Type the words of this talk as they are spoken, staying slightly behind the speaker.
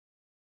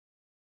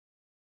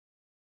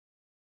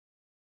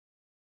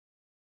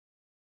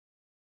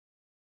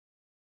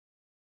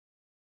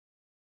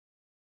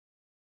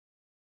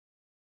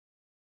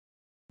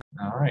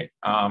All right.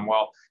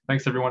 Well,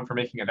 thanks everyone for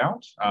making it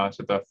out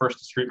to the first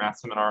discrete math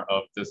seminar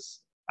of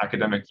this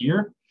academic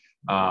year.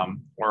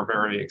 We're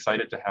very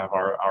excited to have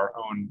our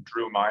own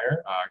Drew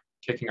Meier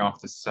kicking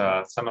off this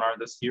seminar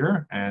this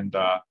year, and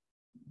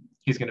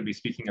he's going to be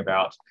speaking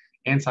about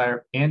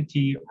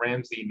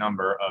anti-Ramsey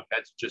number of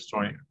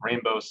edge-disjoint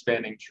rainbow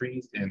spanning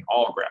trees in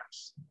all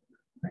graphs.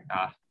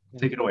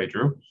 Take it away,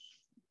 Drew.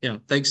 Yeah,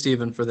 thanks,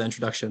 Stephen, for the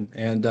introduction,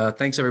 and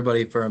thanks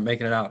everybody for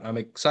making it out. I'm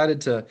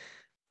excited to,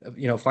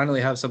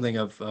 finally have something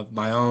of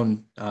my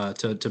own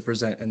to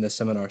present in this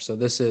seminar. So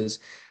this is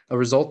a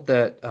result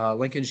that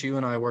Lincoln Xu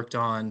and I worked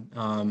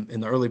on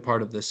in the early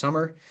part of this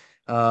summer,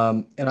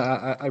 and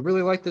I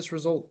really like this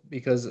result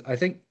because I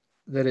think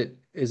that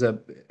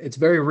it's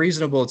very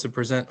reasonable to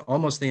present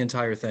almost the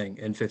entire thing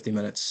in 50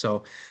 minutes.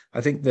 So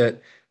I think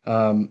that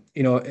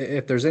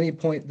if there's any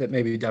point that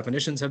maybe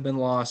definitions have been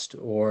lost,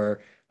 or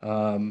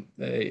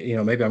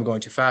maybe I'm going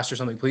too fast or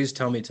something, please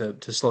tell me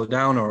to slow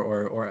down,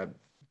 or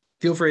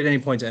feel free at any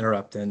point to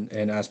interrupt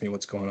and ask me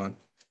what's going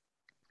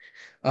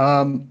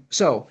on.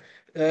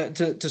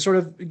 To sort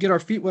of get our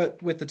feet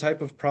wet with the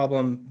type of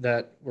problem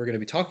that we're going to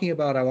be talking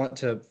about, I want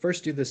to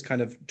first do this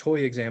kind of toy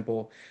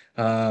example,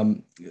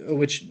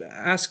 which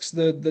asks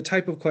the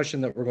type of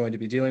question that we're going to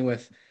be dealing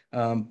with,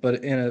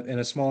 but in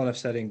a small enough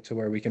setting to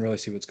where we can really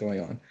see what's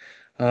going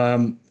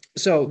on.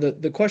 So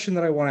the question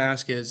that I want to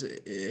ask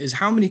is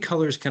how many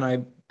colors can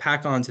I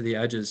pack onto the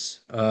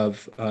edges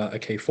of a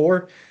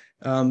K4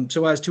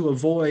 so as to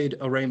avoid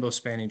a rainbow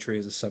spanning tree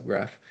as a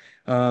subgraph?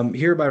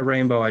 Here by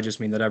rainbow, I just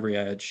mean that every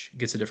edge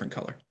gets a different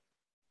color.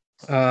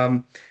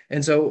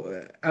 And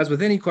so as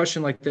with any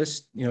question like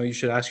this, you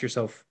should ask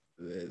yourself,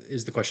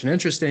 is the question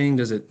interesting?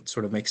 Does it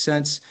sort of make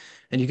sense?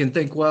 And you can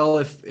think, well,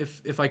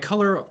 if I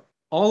color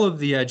all of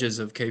the edges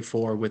of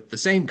K4 with the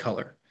same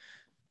color,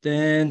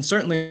 then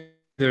certainly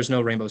there's no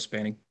rainbow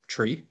spanning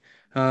tree.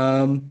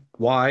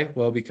 Why?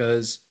 Well,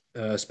 because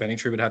a spanning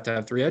tree would have to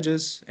have 3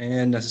 edges,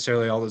 and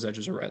necessarily all those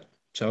edges are red.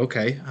 So,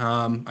 okay,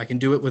 I can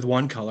do it with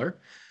one color.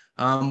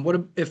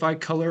 What if I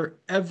color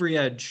every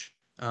edge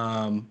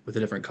with a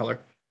different color?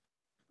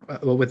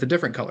 With a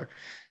different color.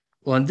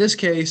 Well, in this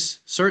case,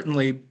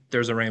 certainly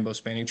there's a rainbow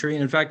spanning tree.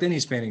 And in fact, any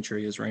spanning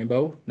tree is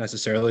rainbow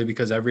necessarily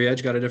because every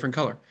edge got a different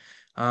color.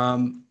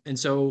 And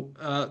so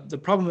the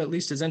problem at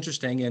least is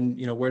interesting.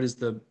 And, where does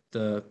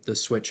the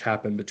switch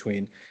happen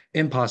between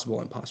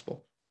impossible and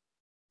possible?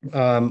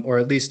 Or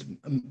at least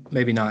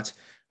maybe not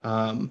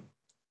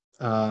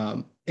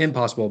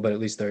impossible, but at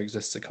least there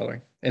exists a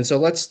coloring. And so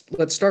let's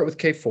start with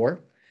K4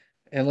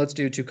 and let's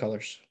do 2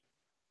 colors.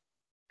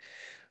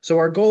 So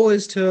our goal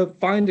is to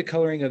find a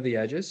coloring of the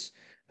edges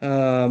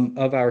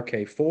of our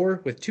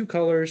K4 with 2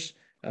 colors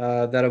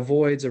that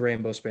avoids a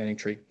rainbow spanning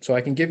tree. So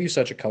I can give you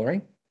such a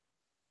coloring.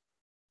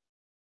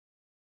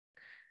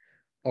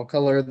 I'll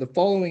color the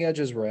following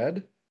edges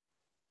red.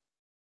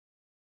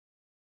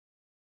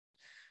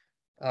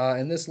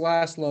 And this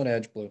last lone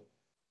edge blue.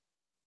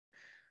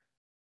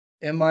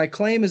 And my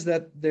claim is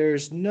that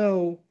there's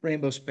no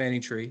rainbow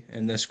spanning tree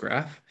in this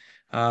graph.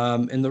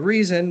 And the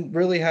reason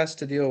really has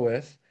to deal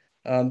with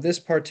this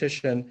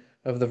partition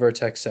of the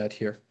vertex set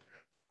here.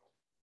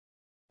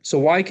 So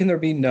why can there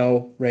be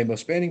no rainbow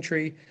spanning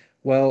tree?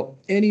 Well,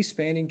 any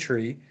spanning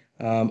tree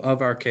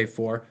of our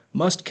K4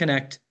 must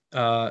connect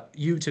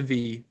U to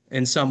V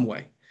in some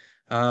way.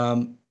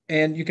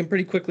 And you can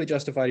pretty quickly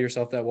justify to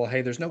yourself that, well,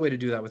 hey, there's no way to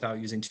do that without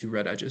using 2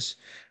 red edges.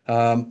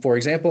 For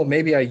example,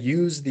 maybe I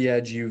use the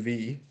edge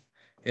UV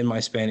in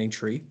my spanning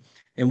tree,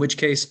 in which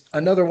case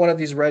another one of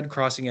these red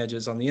crossing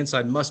edges on the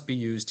inside must be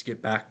used to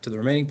get back to the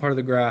remaining part of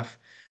the graph.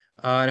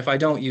 And if I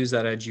don't use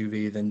that edge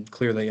UV, then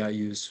clearly I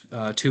use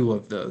 2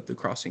 of the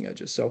crossing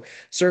edges. So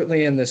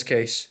certainly in this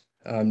case,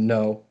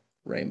 no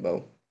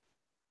rainbow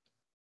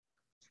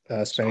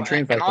spanning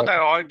tree. Another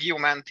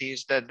argument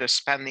is that the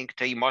spanning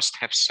tree must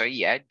have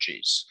 3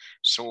 edges.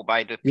 So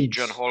by the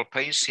pigeonhole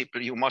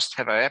principle, you must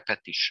have a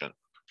repetition.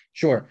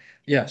 Sure.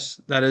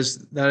 Yes, that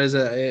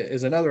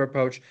is another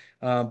approach,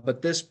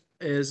 but this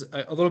is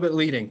a little bit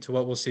leading to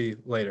what we'll see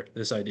later,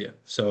 this idea.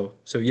 So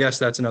yes,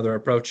 that's another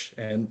approach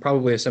and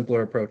probably a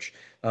simpler approach,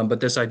 but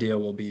this idea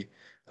will be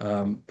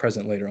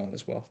present later on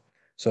as well.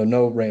 So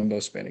no rainbow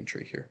spanning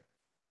tree here.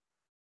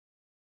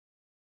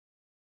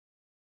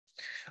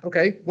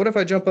 Okay, what if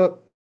I jump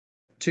up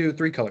to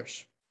 3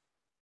 colors?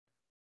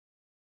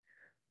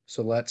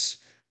 So let's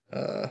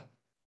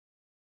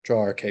draw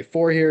our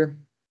K4 here.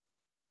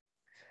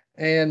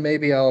 And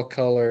maybe I'll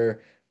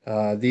color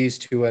these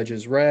 2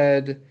 edges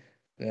red,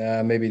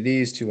 maybe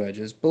these 2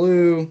 edges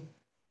blue,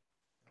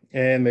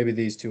 and maybe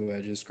these 2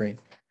 edges green.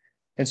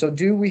 And so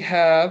do we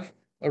have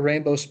a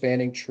rainbow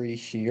spanning tree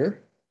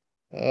here?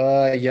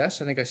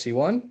 Yes, I think I see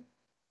one.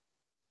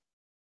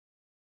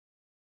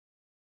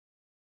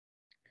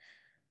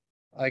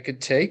 I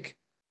could take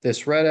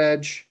this red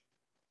edge,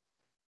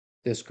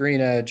 this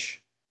green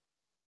edge,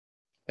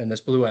 and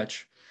this blue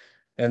edge.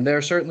 And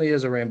there certainly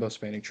is a rainbow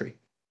spanning tree.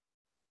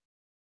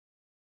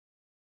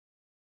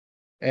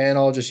 And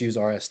I'll just use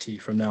RST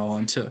from now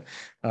on to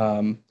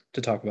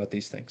to talk about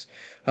these things.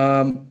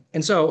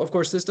 And so, of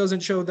course, this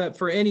doesn't show that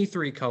for any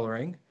 3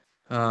 coloring,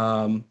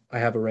 I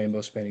have a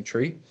rainbow spanning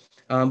tree.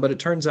 But it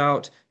turns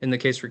out in the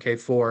case for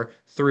K4,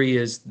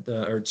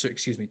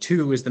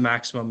 2 is the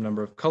maximum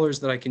number of colors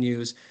that I can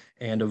use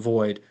and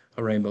avoid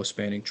a rainbow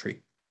spanning tree.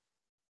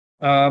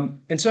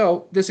 And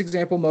so this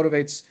example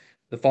motivates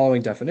the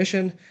following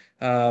definition.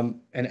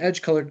 An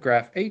edge-colored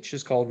graph H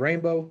is called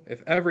rainbow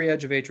if every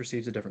edge of H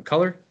receives a different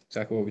color,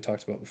 exactly what we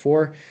talked about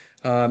before.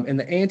 And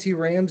the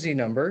anti-Ramsey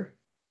number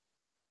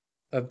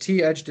of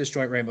T edge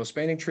disjoint rainbow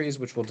spanning trees,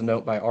 which we'll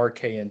denote by R,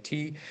 K, and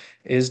T,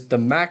 is the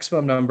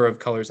maximum number of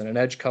colors in an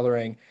edge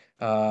coloring,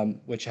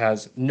 which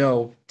has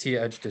no T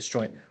edge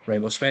disjoint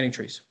rainbow spanning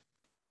trees.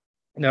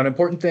 Now, an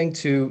important thing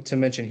to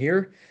mention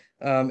here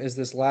is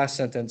this last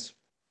sentence,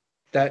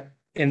 that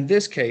in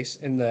this case,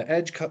 in the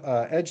edge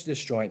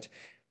disjoint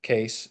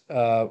case,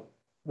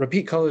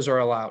 repeat colors are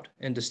allowed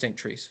in distinct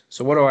trees.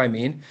 So what do I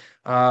mean?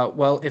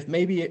 Well, if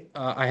maybe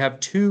I have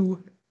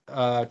 2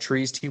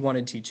 trees, T1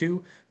 and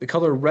T2, the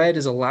color red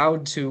is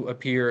allowed to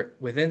appear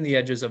within the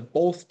edges of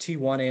both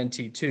T1 and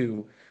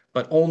T2,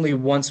 but only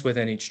once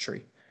within each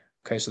tree.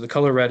 Okay, so the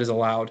color red is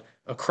allowed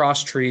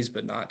across trees,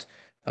 but not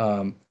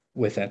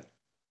within.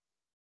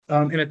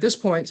 And at this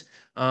point,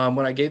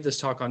 when I gave this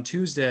talk on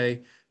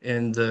Tuesday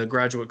in the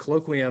graduate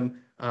colloquium,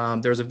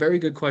 there was a very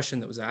good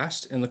question that was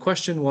asked. And the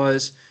question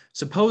was,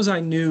 suppose I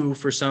knew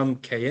for some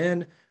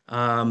KN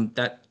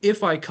that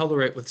if I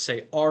color it with,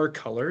 say, R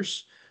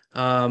colors,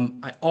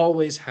 I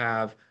always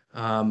have,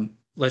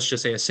 let's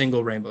just say, a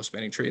single rainbow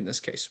spanning tree in this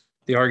case.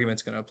 The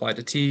argument's going to apply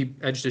to T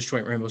edge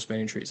disjoint rainbow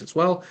spanning trees as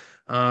well.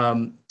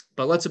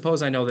 But let's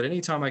suppose I know that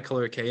anytime I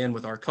color a KN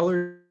with R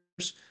colors,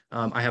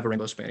 I have a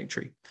rainbow spanning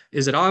tree.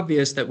 Is it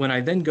obvious that when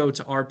I then go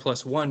to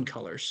R+1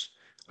 colors,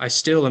 I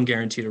still am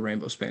guaranteed a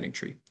rainbow spanning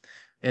tree?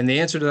 And the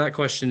answer to that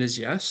question is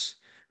yes.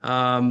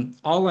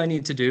 All I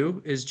need to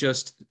do is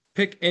just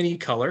pick any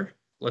color,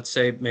 let's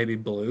say maybe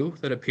blue,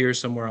 that appears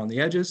somewhere on the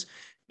edges,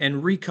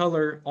 and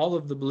recolor all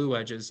of the blue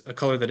edges a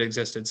color that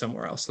existed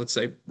somewhere else, let's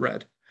say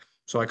red.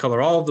 So I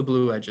color all of the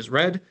blue edges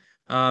red,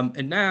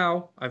 and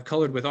now I've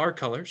colored with R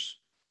colors,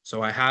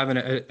 so I have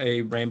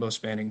a rainbow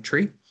spanning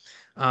tree.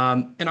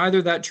 And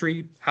either that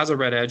tree has a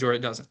red edge or it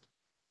doesn't.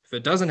 If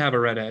it doesn't have a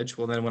red edge,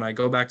 well, then when I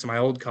go back to my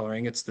old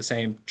coloring, it's the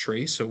same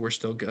tree, so we're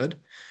still good.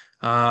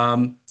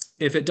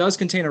 If it does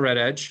contain a red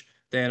edge,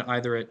 then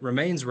either it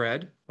remains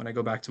red when I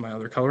go back to my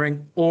other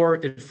coloring, or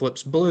it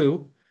flips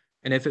blue.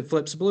 And if it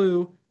flips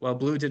blue, well,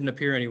 blue didn't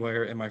appear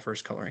anywhere in my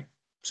first coloring.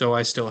 So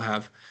I still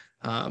have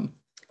a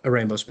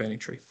rainbow spanning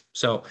tree.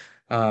 So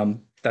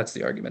that's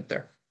the argument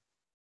there.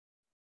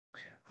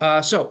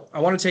 So I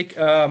want to take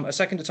a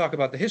second to talk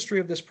about the history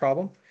of this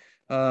problem.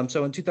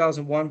 So in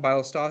 2001,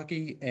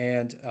 Bielostocki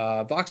and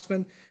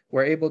Voxman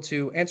were able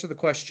to answer the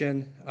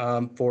question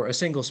for a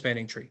single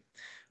spanning tree.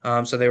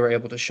 So they were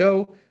able to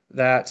show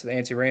that the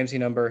Anti-Ramsey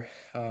number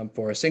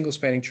for a single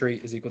spanning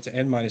tree is equal to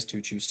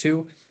n-2 choose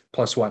 2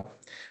 plus 1.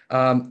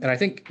 And I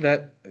think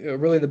that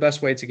really the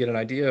best way to get an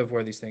idea of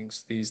where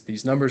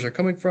these numbers are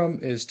coming from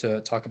is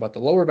to talk about the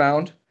lower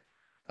bound.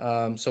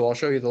 So I'll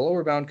show you the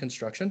lower bound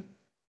construction.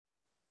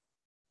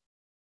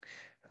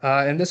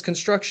 And this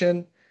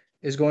construction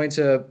is going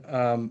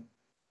to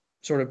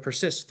sort of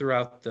persist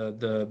throughout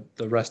the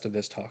rest of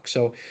this talk.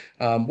 So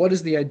what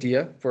is the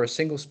idea for a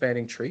single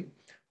spanning tree?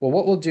 Well,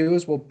 what we'll do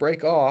is we'll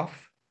break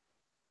off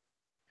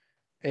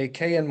a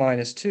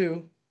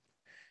kn-2,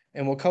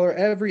 and we'll color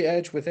every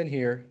edge within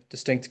here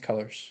distinct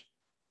colors.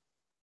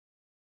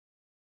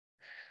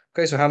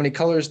 Okay, so how many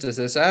colors does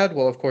this add?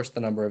 Well, of course, the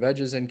number of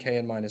edges in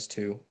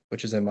kn-2,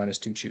 which is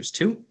n-2 choose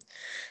 2.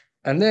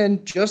 And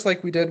then, just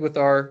like we did with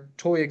our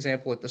toy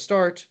example at the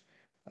start,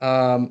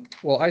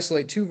 we'll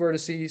isolate 2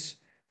 vertices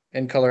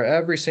and color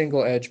every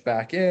single edge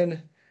back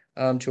in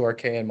to our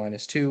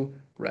kn-2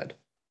 red.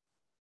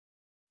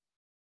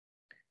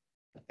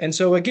 And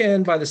so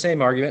again, by the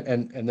same argument,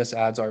 and this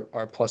adds our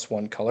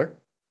 +1 color.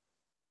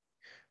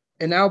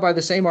 And now by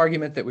the same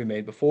argument that we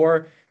made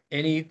before,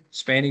 any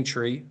spanning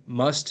tree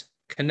must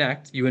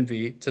connect U and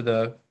V to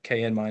the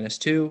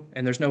kn-2,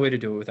 and there's no way to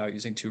do it without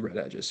using 2 red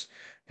edges.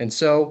 And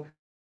so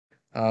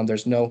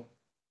there's no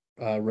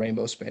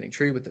rainbow spanning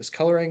tree with this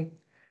coloring,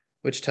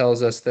 which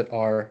tells us that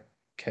our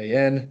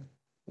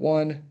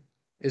kn1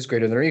 is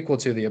greater than or equal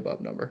to the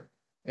above number,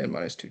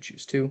 n-2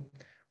 choose 2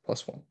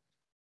 plus 1.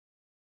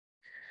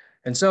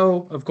 And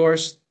so, of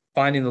course,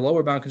 finding the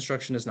lower bound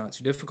construction is not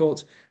too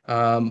difficult.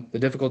 The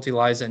difficulty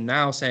lies in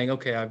now saying,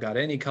 okay, I've got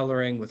any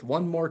coloring with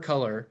one more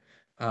color,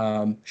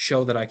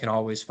 show that I can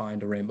always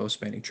find a rainbow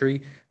spanning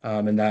tree,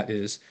 and that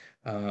is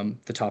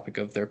the topic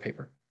of their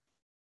paper.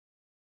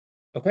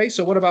 Okay,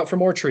 so what about for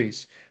more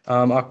trees?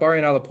 Akbari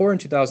and Alipur in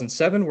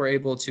 2007 were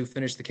able to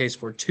finish the case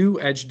for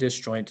 2 edge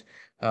disjoint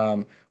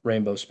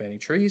rainbow spanning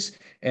trees,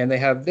 and they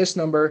have this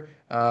number,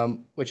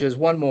 which is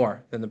 1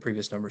 more than the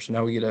previous number. So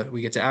now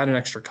we get to add an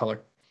extra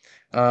color.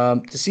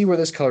 To see where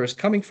this color is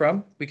coming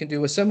from, we can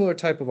do a similar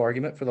type of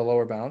argument for the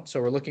lower bound.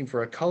 So we're looking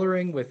for a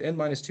coloring with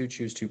n-2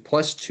 choose 2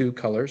 plus 2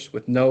 colors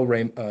with no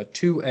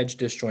 2 edge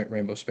disjoint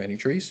rainbow spanning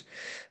trees.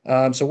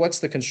 So what's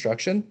the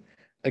construction?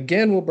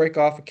 Again, we'll break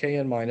off a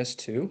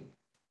kn-2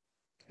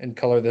 and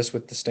color this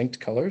with distinct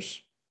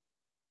colors.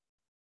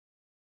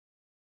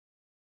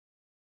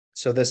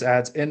 So this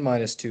adds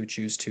n-2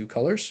 choose 2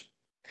 colors.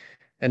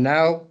 And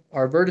now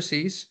our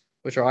vertices,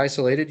 which are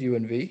isolated U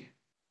and V,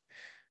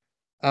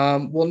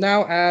 we'll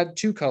now add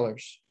 2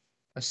 colors,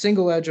 a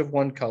single edge of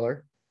 1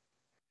 color,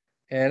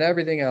 and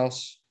everything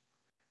else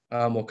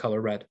we'll color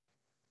red.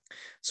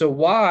 So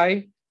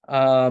why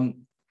and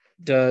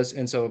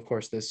so of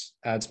course this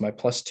adds my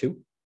 +2.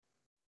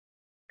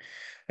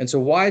 And so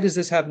why does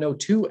this have no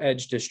 2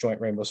 edge disjoint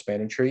rainbow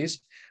spanning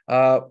trees?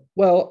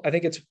 Well, I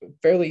think it's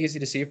fairly easy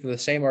to see for the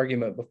same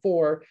argument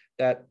before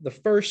that the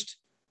first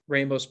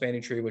rainbow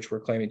spanning tree, which we're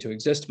claiming to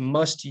exist,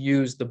 must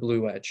use the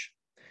blue edge.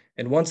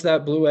 And once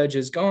that blue edge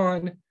is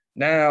gone,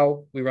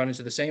 now we run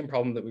into the same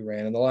problem that we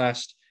ran in the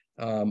last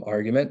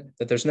argument,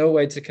 that there's no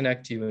way to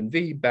connect U and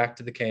V back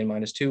to the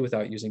kn-2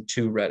 without using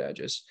 2 red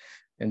edges.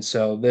 And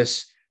so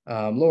this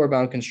lower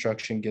bound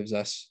construction gives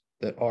us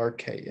that our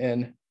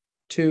kn2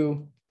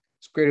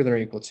 is greater than or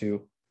equal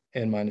to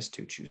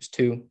n-2 choose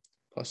 2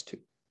 plus 2.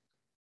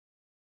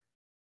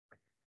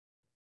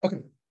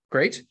 Okay,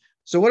 great.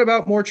 So what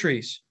about more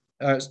trees?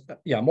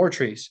 More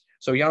trees.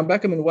 So Jan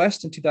Beckham and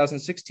West in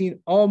 2016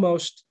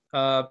 almost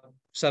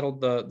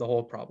settled the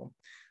whole problem.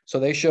 So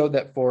they showed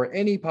that for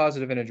any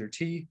positive integer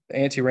t, the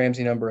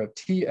anti-Ramsey number of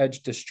t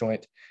edge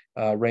disjoint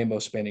rainbow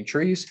spanning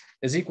trees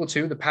is equal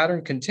to, the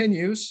pattern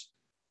continues,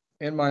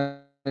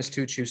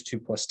 n-2 choose 2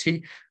 plus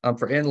t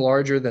for n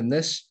larger than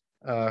this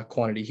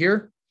quantity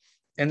here,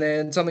 and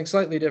then something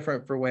slightly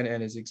different for when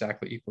n is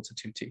exactly equal to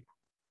 2t.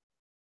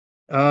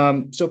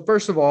 So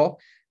first of all,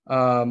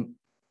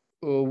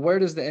 where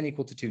does the n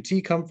equal to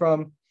 2t come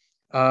from?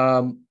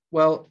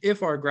 Well,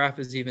 if our graph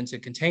is even to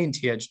contain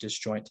t-edge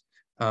disjoint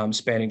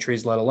spanning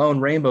trees, let alone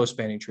rainbow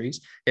spanning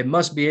trees, it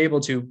must be able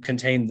to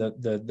contain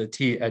the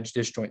t-edge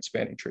disjoint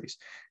spanning trees.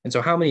 And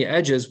so how many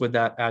edges would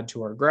that add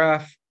to our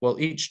graph? Well,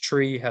 each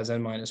tree has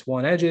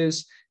n-1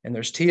 edges, and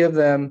there's t of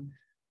them.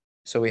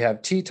 So we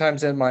have t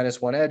times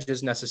n-1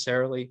 edges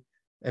necessarily,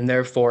 and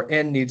therefore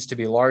n needs to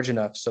be large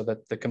enough so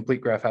that the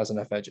complete graph has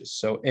enough edges.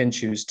 So n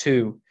choose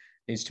 2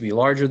 needs to be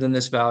larger than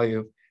this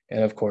value.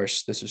 And of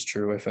course, this is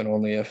true if and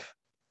only if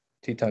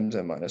t times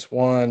n-1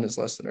 is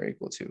less than or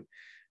equal to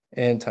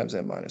n times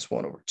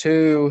n-1 over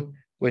 2,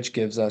 which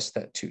gives us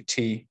that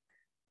 2t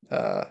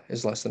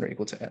is less than or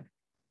equal to n.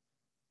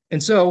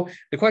 And so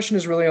the question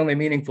is really only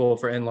meaningful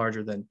for n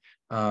larger than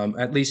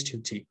at least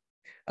 2t.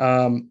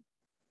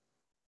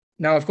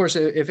 Now, of course,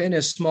 if n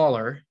is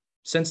smaller,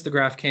 since the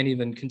graph can't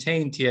even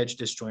contain t-edge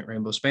disjoint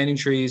rainbow spanning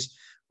trees,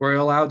 we're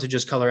allowed to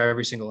just color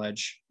every single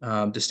edge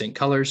distinct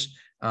colors.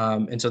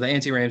 And so the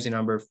anti-Ramsey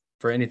number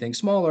for anything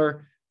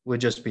smaller would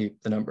just be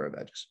the number of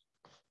edges.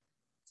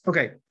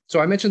 Okay, so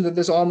I mentioned that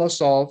this almost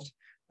solved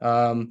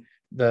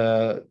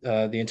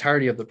the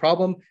entirety of the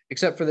problem,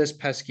 except for this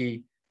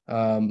pesky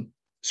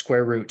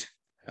square root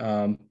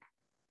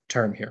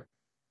term here.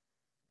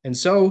 And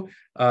so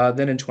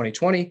then in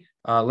 2020,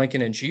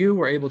 Lincoln and GU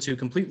were able to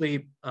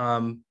completely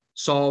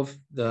solve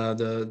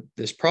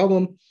this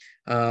problem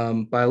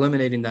by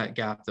eliminating that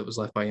gap that was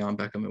left by Jan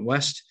Beckham and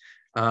West.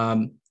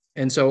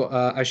 And so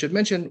I should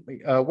mention,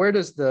 where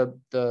does the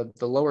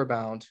lower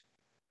bound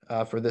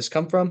for this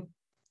come from?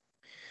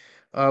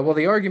 Well,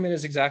 the argument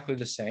is exactly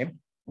the same.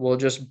 We'll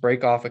just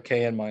break off a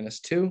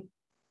kn-2,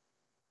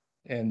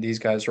 and these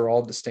guys are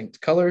all distinct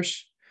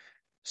colors.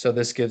 So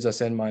this gives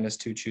us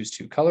n-2 choose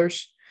 2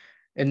 colors.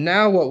 And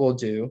now what we'll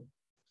do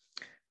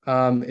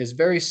is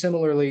very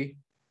similarly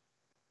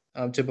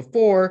to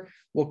before,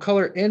 we'll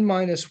color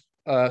t-1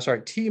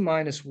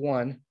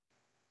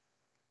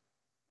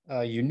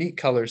 unique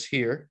colors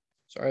here.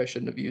 Sorry, I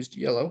shouldn't have used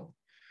yellow.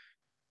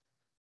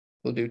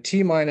 We'll do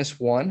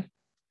t-1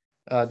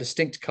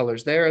 distinct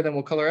colors there, then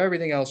we'll color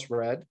everything else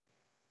red.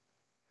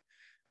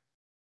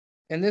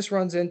 And this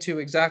runs into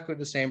exactly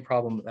the same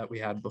problem that we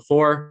had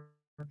before.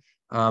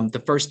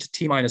 The first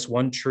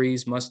t-1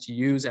 trees must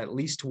use at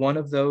least one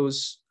of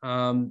those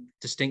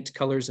distinct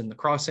colors in the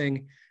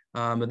crossing.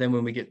 And then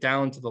when we get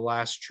down to the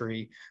last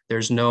tree,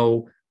 there's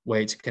no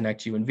way to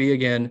connect U and V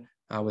again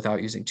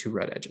without using 2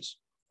 red edges.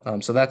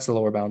 So that's the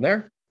lower bound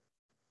there.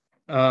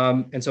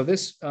 And so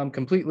this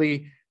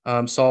completely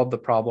solved the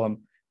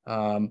problem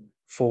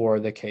for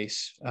the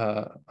case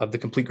of the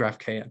complete graph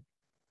Kn.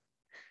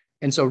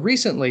 And so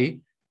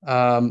recently,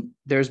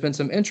 there's been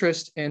some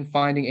interest in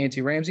finding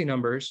anti-Ramsey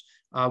numbers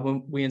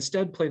when we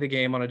instead play the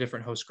game on a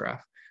different host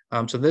graph.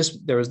 So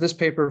there was this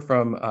paper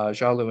from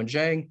Zhao and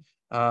Zhang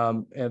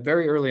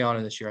very early on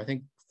in this year, I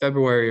think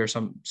February or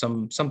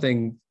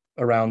something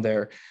around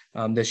there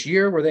this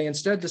year, where they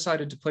instead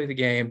decided to play the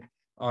game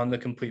on the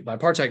complete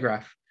bipartite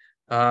graph.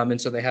 And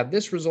so they have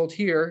this result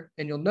here,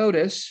 and you'll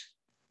notice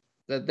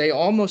that they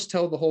almost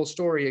tell the whole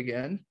story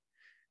again,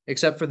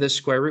 except for this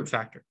square root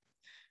factor.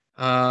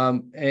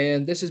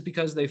 And this is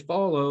because they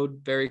followed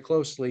very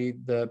closely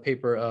the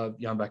paper of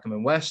Jan Beckham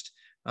and West,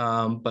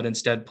 but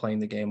instead playing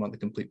the game on the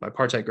complete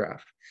bipartite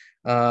graph.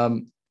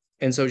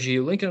 And so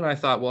Gio Lincoln and I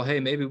thought, well,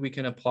 hey, maybe we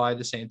can apply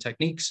the same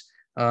techniques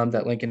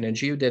that Lincoln and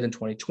Gio did in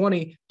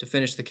 2020 to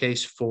finish the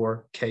case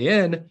for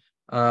KN,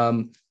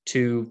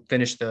 to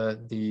finish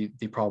the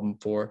problem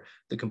for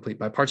the complete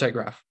bipartite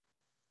graph.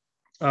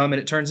 And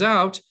it turns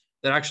out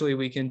that actually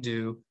we can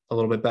do a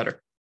little bit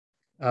better.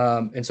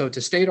 And so to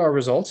state our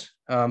results,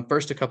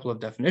 first, a couple of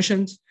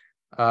definitions.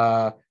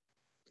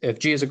 If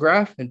G is a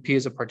graph and P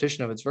is a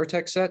partition of its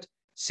vertex set,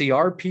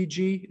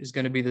 CRPG is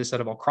going to be the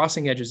set of all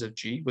crossing edges of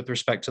G with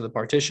respect to the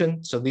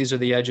partition. So these are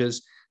the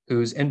edges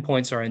whose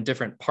endpoints are in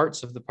different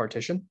parts of the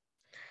partition.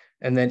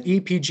 And then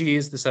EPG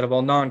is the set of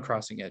all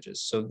non-crossing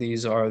edges. So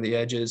these are the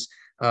edges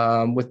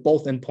with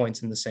both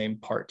endpoints in the same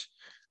part.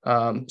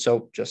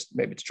 So just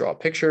maybe to draw a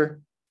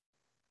picture,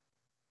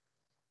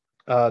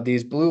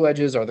 these blue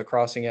edges are the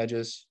crossing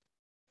edges,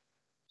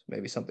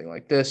 maybe something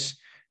like this,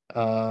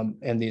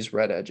 and these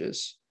red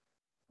edges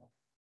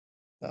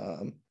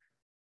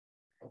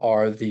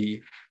are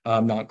the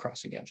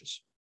non-crossing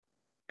edges.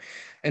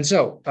 And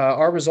so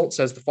our result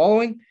says the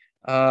following.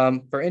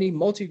 For any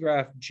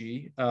multigraph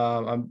G,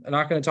 I'm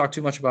not going to talk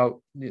too much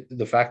about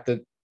the fact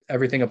that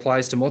everything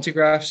applies to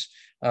multigraphs.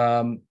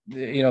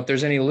 If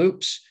there's any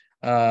loops,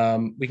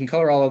 we can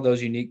color all of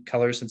those unique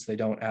colors since they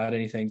don't add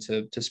anything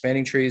to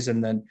spanning trees.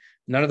 And then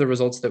none of the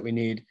results that we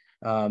need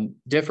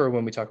differ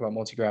when we talk about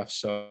multigraphs.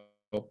 So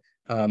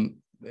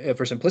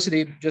for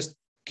simplicity, just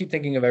keep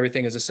thinking of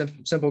everything as a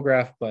simple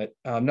graph, but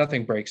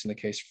nothing breaks in the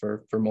case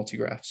for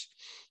multigraphs.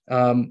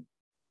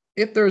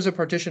 If there is a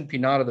partition P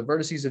naught of the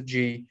vertices of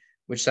G,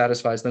 which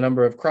satisfies the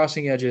number of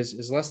crossing edges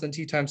is less than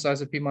T times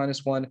size of P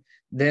minus 1,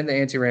 then the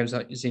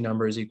anti-Ramsey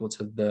number is equal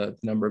to the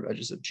number of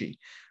edges of G.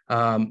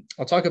 I'll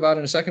talk about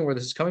in a second where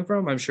this is coming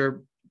from. I'm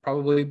sure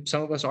probably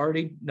some of us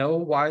already know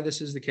why this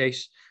is the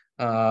case,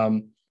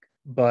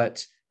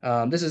 but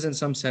this is in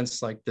some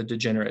sense like the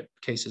degenerate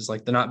cases,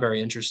 like the not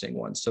very interesting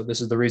ones. So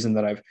this is the reason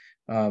that I've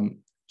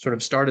sort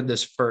of started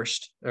this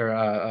first,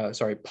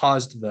 or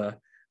paused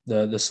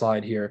the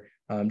slide here,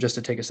 just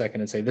to take a second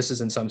and say this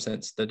is in some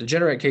sense the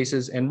degenerate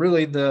cases, and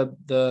really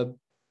the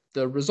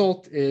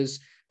result is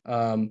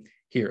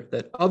here,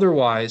 that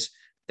otherwise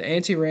the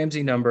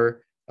anti-Ramsey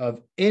number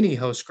of any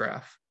host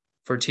graph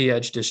for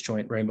T-edge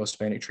disjoint rainbow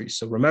spanning trees.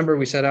 So remember,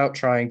 we set out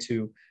trying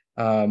to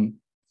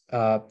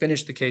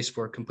finish the case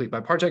for complete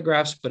bipartite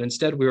graphs, but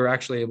instead we were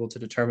actually able to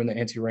determine the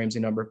anti-Ramsey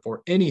number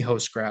for any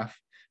host graph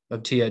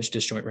of T-edge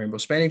disjoint rainbow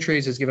spanning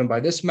trees is given by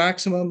this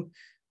maximum,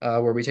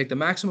 where we take the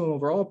maximum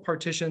over all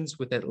partitions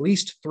with at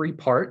least 3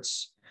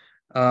 parts,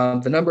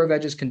 the number of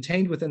edges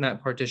contained within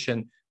that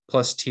partition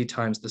plus T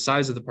times the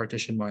size of the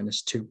partition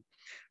minus 2.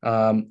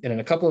 And in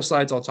a couple of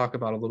slides, I'll talk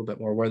about a little bit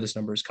more where this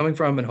number is coming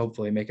from and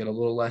hopefully make it a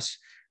little less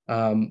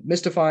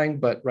mystifying.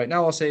 But right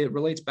now I'll say it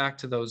relates back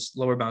to those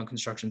lower bound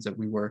constructions that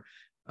we were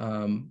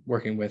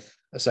working with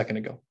a second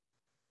ago.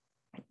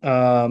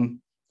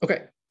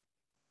 Okay.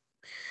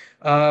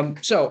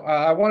 So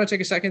I want to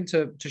take a second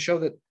to show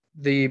that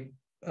the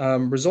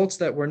results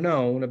that were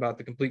known about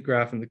the complete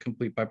graph and the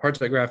complete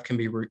bipartite graph can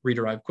be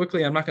re-derived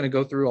quickly. I'm not going to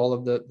go through all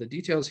of the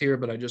details here,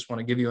 but I just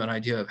want to give you an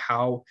idea of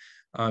how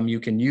you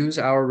can use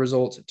our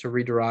results to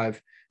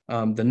re-derive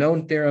the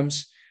known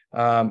theorems.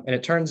 And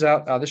it turns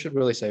out, this should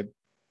really say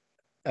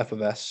f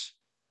of s.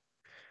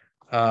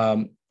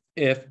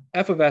 If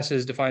f of s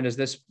is defined as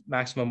this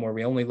maximum where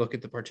we only look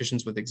at the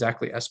partitions with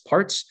exactly s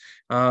parts,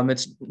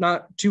 it's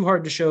not too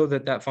hard to show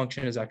that that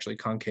function is actually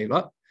concave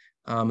up.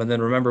 And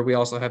then remember, we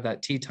also have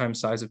that T times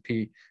size of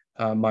P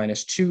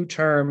minus 2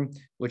 term,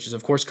 which is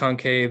of course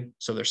concave.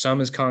 So their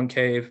sum is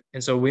concave.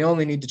 And so we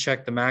only need to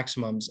check the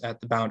maximums at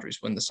the boundaries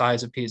when the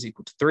size of P is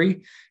equal to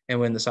 3 and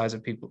when the size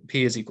of P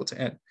is equal to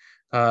n.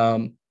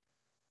 And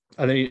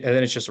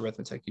then it's just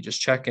arithmetic. You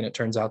just check, and it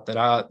turns out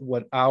that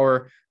what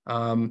our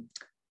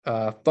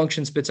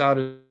function spits out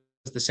is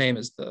the same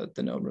as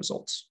the known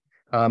results.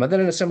 And then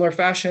in a similar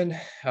fashion,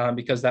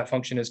 because that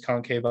function is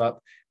concave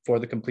up for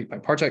the complete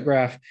bipartite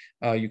graph,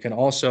 you can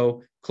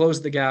also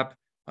close the gap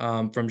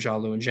from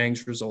Jalou and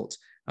Zhang's result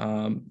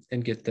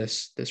and get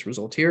this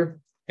result here.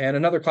 And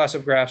another class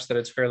of graphs that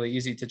it's fairly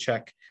easy to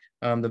check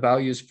the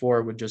values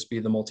for would just be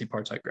the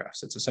multipartite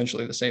graphs. It's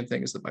essentially the same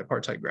thing as the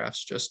bipartite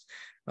graphs, just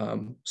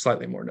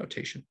slightly more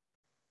notation.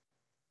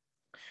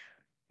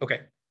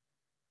 Okay.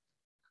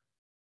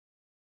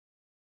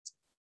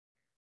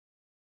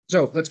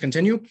 So let's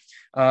continue.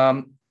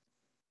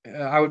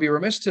 I would be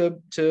remiss to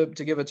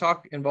give a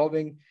talk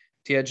involving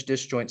T-edge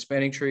disjoint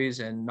spanning trees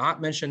and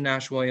not mention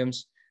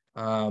Nash-Williams.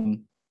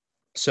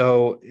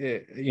 So,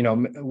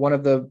 one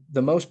of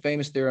the most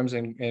famous theorems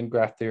in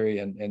graph theory,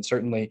 and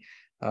certainly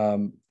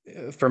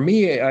for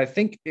me, I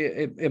think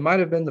it might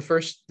have been the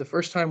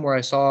first time where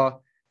I saw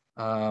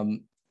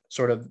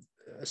sort of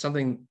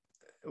something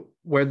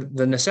where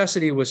the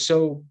necessity was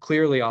so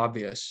clearly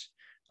obvious,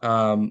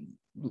 but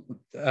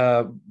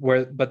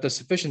the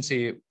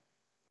sufficiency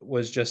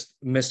was just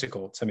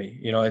mystical to me.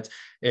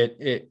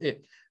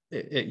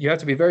 you have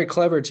to be very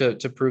clever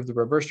to prove the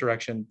reverse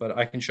direction, but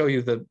I can show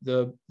you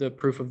the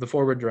proof of the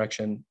forward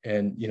direction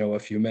in a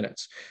few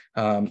minutes,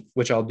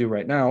 which I'll do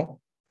right now.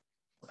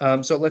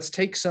 So let's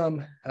take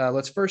some.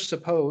 Let's first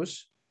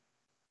suppose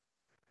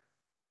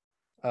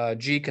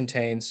G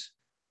contains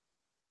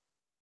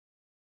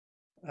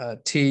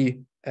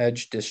T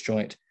edge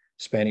disjoint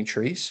spanning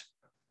trees,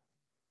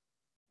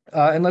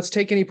 and let's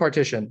take any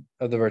partition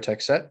of the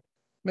vertex set.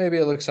 Maybe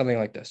it looks something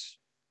like this.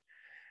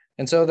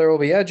 And so there will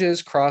be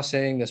edges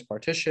crossing this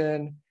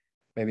partition,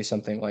 maybe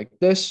something like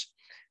this.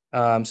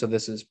 So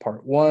this is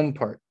part 1,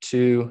 part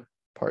 2,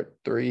 part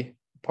 3,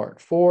 part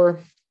 4.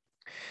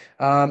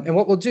 And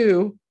what we'll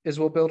do is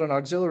we'll build an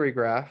auxiliary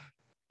graph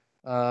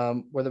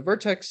where the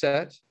vertex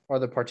set are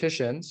the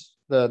partitions,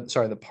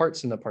 the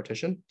parts in the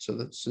partition. So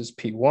this is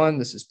P1,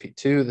 this is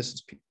P2, this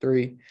is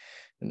P3,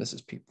 and this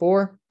is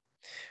P4.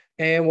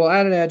 And we'll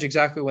add an edge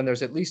exactly when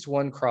there's at least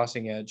one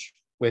crossing edge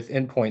with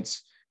endpoints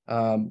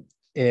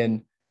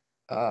in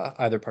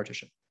either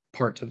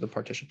part of the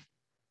partition.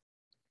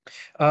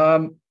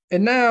 And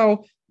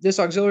now this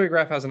auxiliary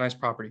graph has a nice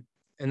property,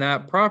 and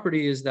that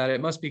property is that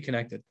it must be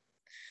connected.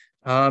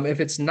 If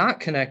it's not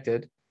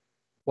connected,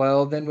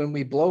 well, then when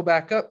we blow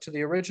back up to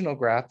the original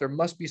graph, there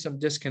must be some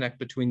disconnect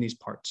between these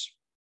parts.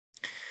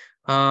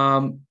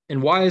 And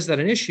why is that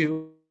an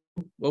issue?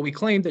 Well, we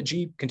claim that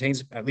G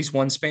contains at least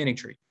one spanning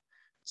tree.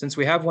 Since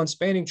we have one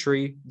spanning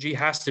tree, G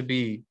has to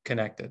be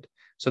connected.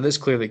 So this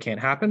clearly can't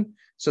happen.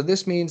 So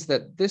this means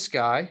that this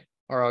guy,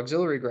 our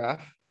auxiliary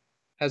graph,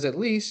 has at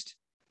least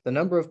the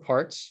number of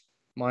parts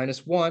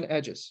minus 1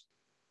 edges.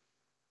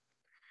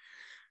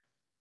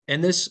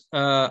 And this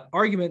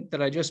argument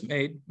that I just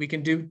made, we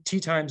can do T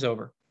times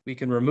over. We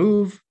can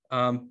remove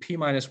P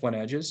minus 1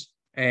 edges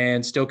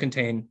and still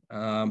contain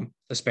a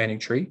spanning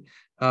tree.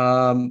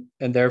 And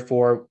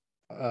therefore,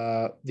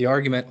 the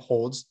argument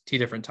holds T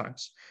different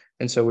times.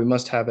 And so we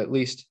must have at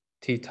least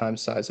T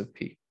times size of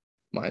P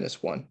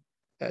minus 1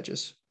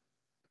 edges,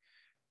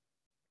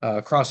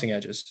 crossing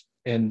edges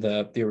in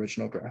the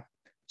original graph.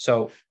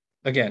 So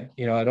again,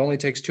 it only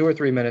takes 2 or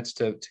 3 minutes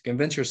to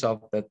convince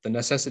yourself that the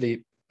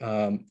necessity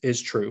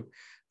is true.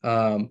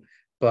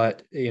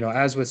 But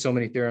as with so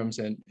many theorems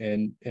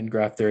in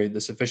graph theory,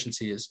 the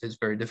sufficiency is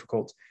very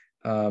difficult,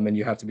 and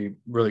you have to be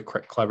really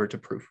clever to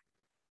prove.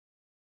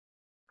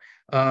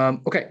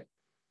 Okay.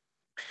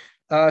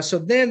 So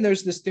then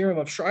there's this theorem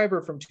of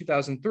Schreiber from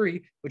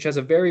 2003, which has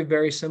a very,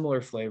 very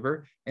similar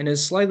flavor and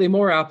is slightly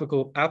more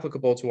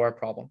applicable to our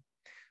problem.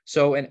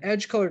 So an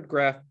edge-colored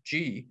graph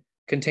G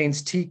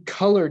contains T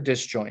color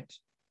disjoint.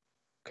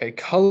 Okay,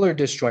 color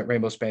disjoint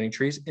rainbow spanning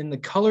trees. In the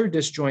color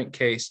disjoint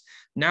case,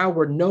 now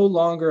we're no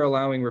longer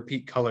allowing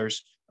repeat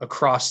colors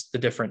across the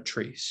different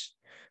trees.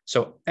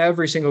 So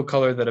every single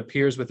color that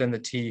appears within the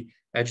T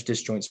edge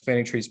disjoint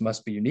spanning trees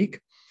must be unique.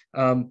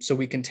 So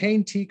we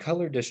contain T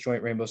color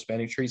disjoint rainbow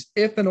spanning trees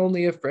if and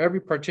only if for every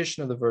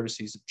partition of the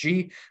vertices of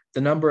G,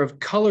 the number of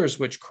colors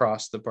which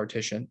cross the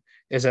partition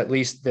is at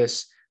least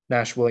this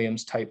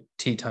Nash-Williams type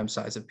T times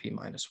size of P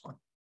minus 1.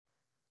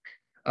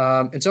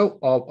 And so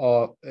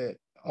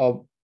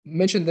I'll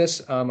mention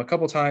this a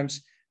couple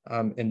times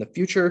in the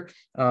future.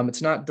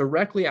 It's not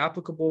directly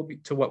applicable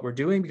to what we're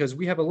doing because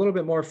we have a little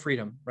bit more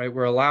freedom, right?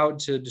 We're allowed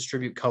to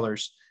distribute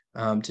colors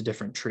to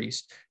different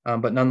trees,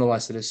 but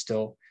nonetheless, it is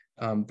still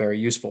very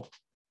useful.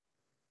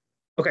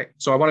 Okay,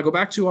 so I want to go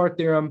back to our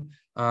theorem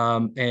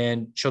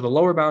and show the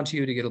lower bound to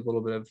you to get a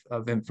little bit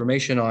of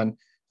information on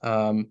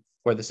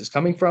where this is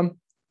coming from.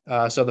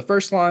 So the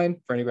first line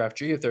for any graph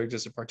G, if there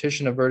exists a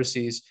partition of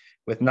vertices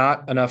with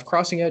not enough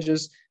crossing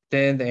edges,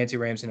 then the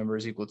anti-Ramsey number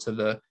is equal to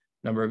the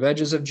number of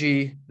edges of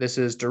G. This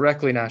is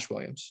directly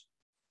Nash-Williams.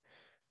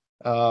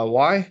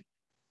 Why?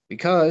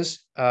 Because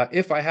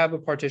if I have a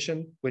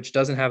partition which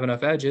doesn't have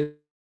enough edges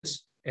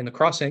in the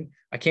crossing,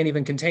 I can't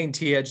even contain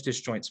T edge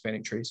disjoint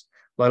spanning trees,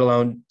 let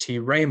alone T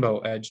rainbow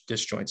edge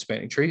disjoint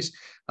spanning trees.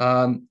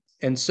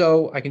 And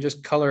so I can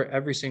just color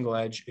every single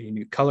edge a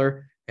unique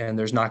color, and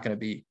there's not going to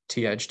be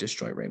T edge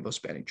disjoint rainbow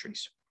spanning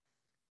trees.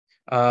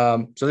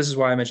 So this is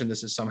why I mentioned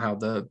this is somehow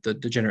the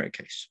degenerate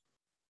case.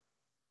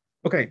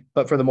 Okay,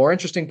 but for the more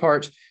interesting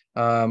part,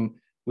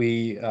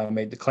 we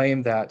made the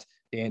claim that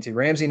the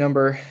anti-Ramsey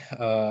number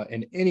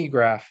in any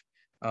graph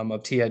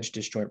of T-edge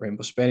disjoint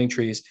rainbow spanning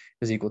trees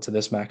is equal to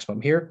this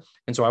maximum here.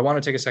 And so I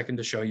want to take a second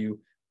to show you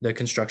the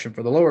construction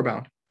for the lower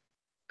bound.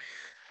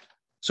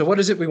 So what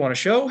is it we want to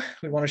show?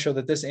 We want to show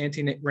that this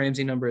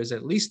anti-Ramsey number is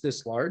at least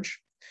this large.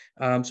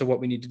 So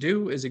what we need to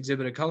do is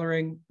exhibit a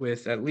coloring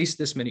with at least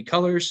this many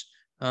colors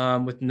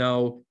with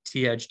no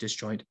T-edge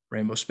disjoint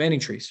rainbow spanning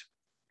trees.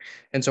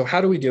 And so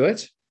how do we do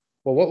it?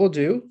 Well, what we'll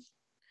do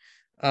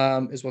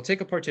is we'll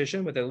take a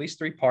partition with at least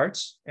 3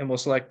 parts, and we'll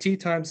select T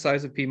times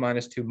size of P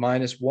minus 2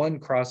 minus 1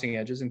 crossing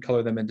edges and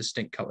color them in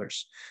distinct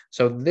colors.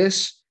 So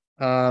this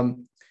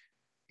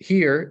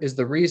here is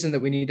the reason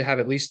that we need to have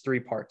at least 3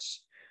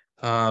 parts.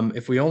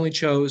 If we only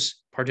chose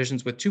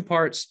partitions with 2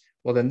 parts,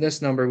 well, then this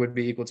number would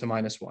be equal to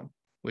minus 1,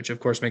 which of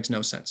course makes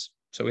no sense.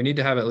 So we need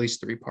to have at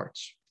least 3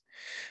 parts.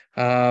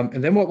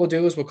 And then what we'll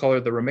do is we'll color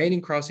the remaining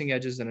crossing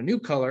edges in a new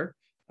color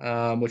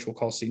which we'll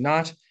call C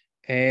naught,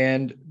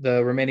 and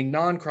the remaining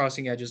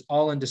non-crossing edges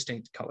all in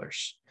distinct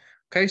colors.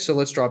 Okay, so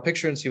let's draw a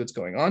picture and see what's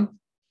going on.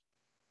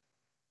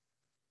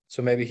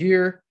 So maybe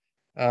here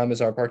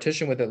is our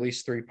partition with at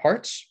least 3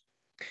 parts.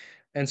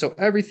 And so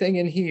everything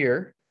in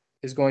here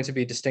is going to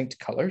be distinct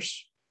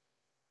colors.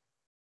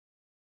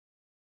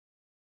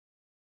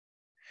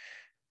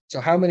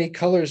 So how many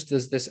colors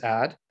does this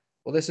add?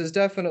 Well, this is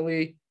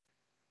definitely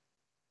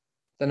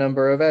the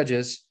number of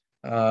edges,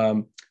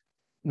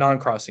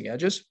 non-crossing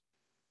edges.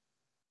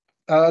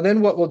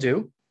 Then what we'll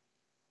do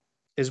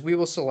is we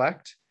will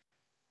select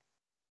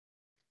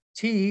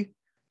T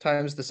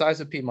times the size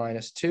of P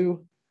minus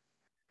 2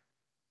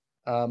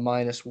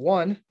 minus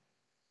 1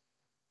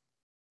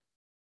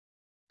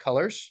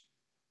 colors.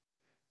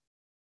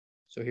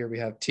 So here we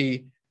have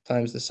T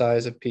times the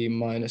size of P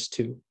minus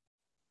 2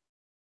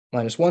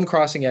 minus 1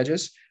 crossing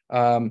edges,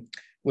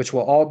 which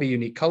will all be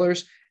unique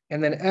colors.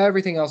 And then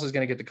everything else is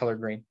going to get the color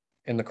green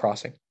in the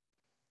crossing.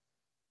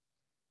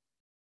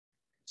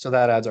 So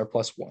that adds our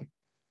 +1.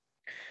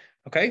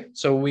 Okay,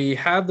 so we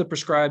have the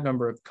prescribed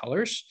number of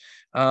colors.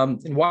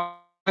 And why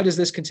does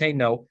this contain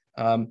no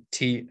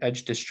T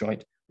edge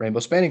disjoint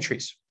rainbow spanning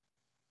trees?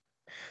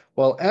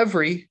 Well,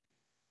 every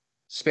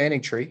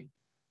spanning tree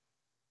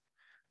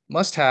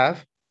must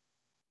have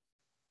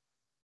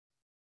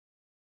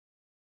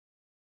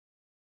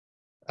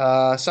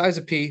size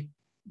of P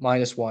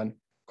minus 1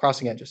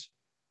 crossing edges.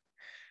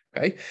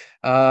 Okay,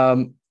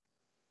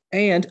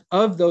 and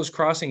of those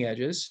crossing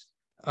edges,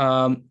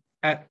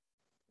 at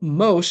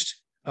most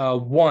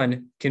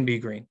 1 can be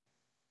green.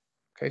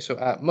 Okay, so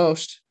at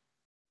most,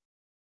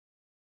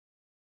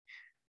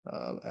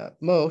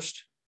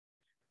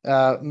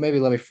 maybe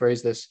let me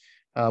phrase this.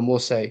 We'll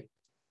say,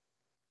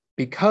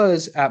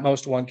 because at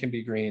most 1 can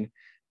be green,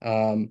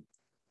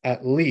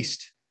 at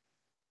least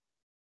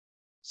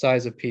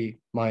size of P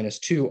minus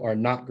 2 are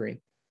not green.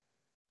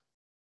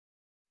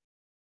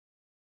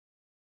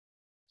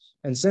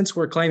 And since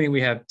we're claiming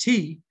we have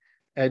T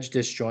edge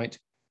disjoint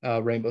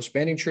rainbow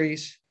spanning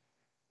trees,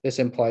 this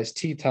implies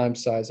T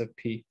times size of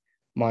P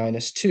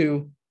minus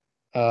 2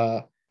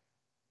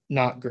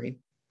 not green.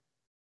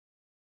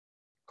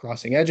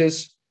 Crossing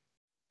edges,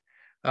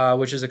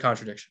 which is a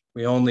contradiction.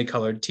 We only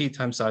colored T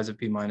times size of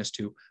P minus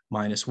 2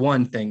 minus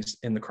 1 things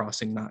in the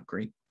crossing not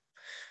green.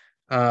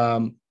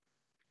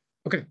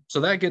 Okay,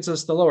 so that gets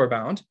us the lower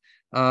bound.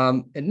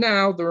 And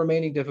now the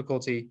remaining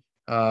difficulty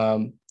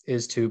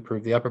is to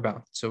prove the upper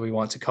bound. So we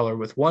want to color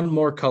with 1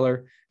 more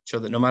color, so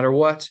that no matter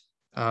what,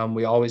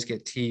 we always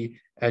get T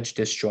edge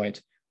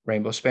disjoint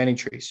rainbow spanning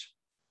trees.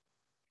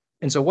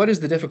 And so what is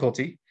the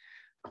difficulty?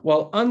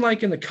 Well,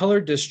 unlike in the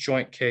color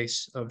disjoint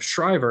case of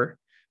Shriver,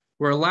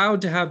 we're allowed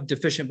to have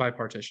deficient by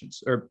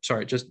partitions, or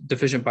sorry, just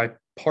deficient by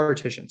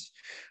partitions.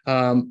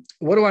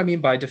 What do I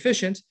mean by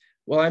deficient?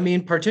 Well, I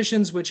mean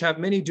partitions which have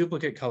many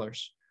duplicate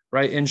colors,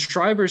 right? In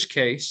Shriver's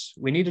case,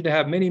 we needed to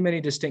have many, many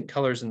distinct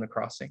colors in the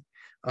crossing.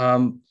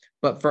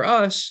 But for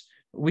us,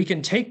 we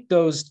can take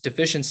those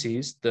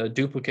deficiencies, the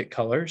duplicate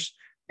colors,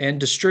 and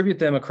distribute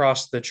them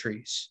across the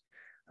trees,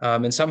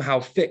 and somehow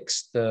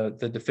fix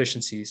the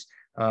deficiencies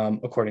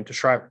according to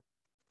Shriver.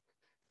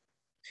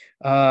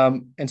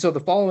 And so the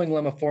following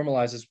lemma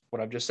formalizes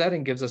what I've just said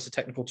and gives us a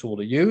technical tool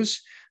to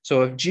use.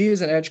 So if G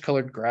is an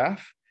edge-colored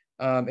graph,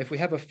 if we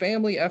have a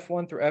family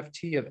F1 through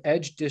Ft of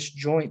edge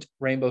disjoint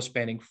rainbow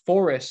spanning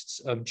forests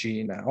of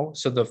G now,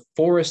 so the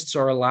forests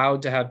are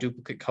allowed to have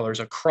duplicate colors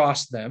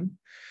across them,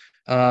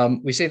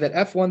 we say that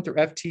F1 through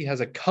Ft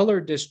has a color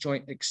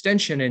disjoint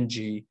extension in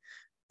G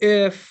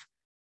if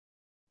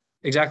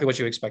exactly what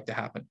you expect to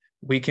happen.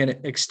 We can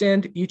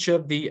extend each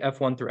of the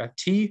F1 through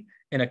Ft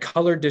in a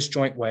color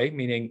disjoint way,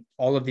 meaning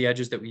all of the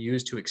edges that we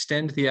use to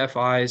extend the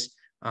Fi's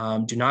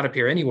do not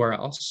appear anywhere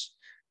else.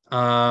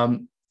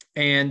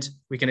 And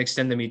we can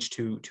extend them each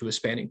to a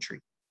spanning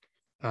tree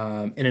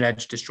in an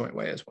edge disjoint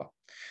way as well.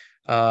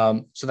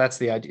 So that's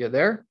the idea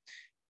there.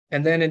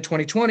 And then in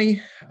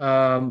 2020,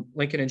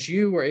 Lincoln and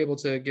Xu were able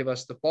to give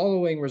us the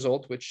following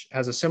result, which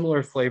has a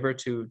similar flavor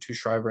to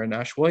Shriver and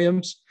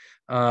Nash-Williams.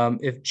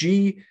 If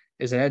G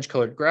is an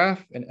edge-colored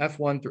graph and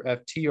F1 through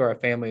Ft are a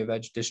family of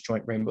edge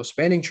disjoint rainbow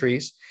spanning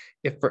trees,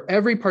 if for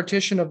every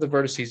partition of the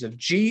vertices of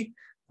G,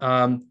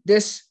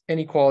 this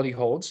inequality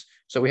holds.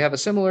 So we have a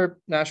similar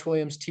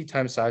Nash-Williams T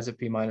times size of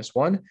P minus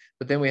 1,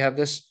 but then we have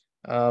this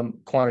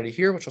quantity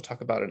here, which we'll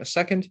talk about in a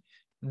second.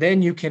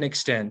 Then you can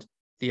extend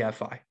the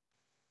Fi.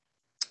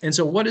 And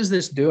so what is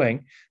this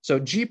doing? So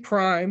G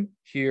prime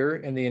here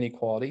in the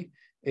inequality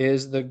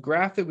is the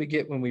graph that we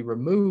get when we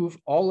remove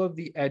all of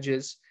the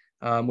edges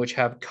which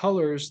have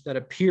colors that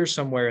appear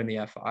somewhere in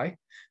the Fi.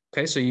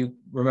 Okay, so you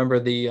remember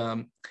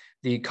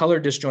the color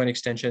disjoint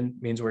extension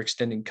means we're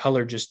extending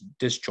color just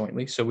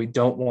disjointly. So we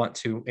don't want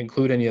to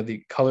include any of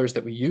the colors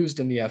that we used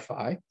in the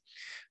Fi.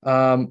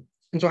 And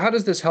so how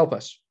does this help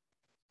us?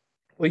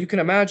 Well, you can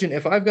imagine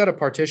if I've got a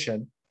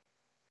partition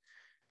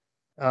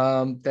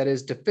that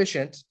is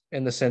deficient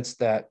in the sense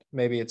that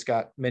maybe it's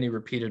got many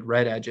repeated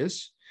red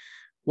edges.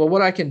 Well,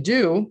 what I can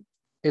do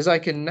is I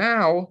can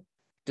now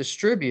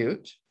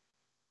distribute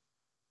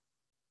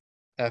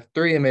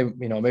F3, and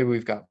maybe, maybe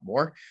we've got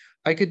more.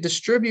 I could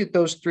distribute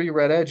those 3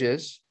 red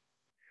edges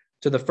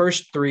to the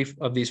first 3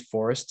 of these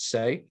forests,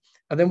 say,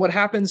 and then what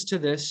happens to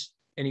this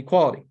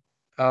inequality?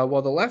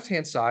 Well, the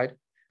left-hand side,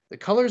 the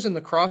colors in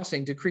the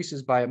crossing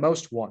decreases by at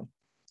most 1.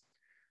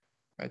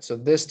 Right, so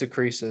this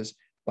decreases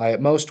by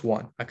at most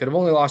 1. I could have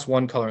only lost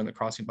 1 color in the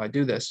crossing by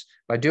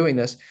doing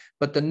this,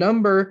 but the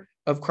number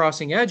of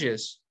crossing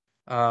edges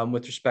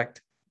with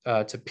respect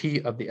to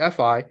P of the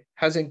Fi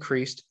has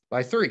increased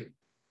by 3.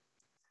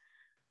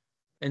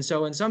 And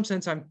so in some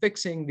sense, I'm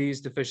fixing these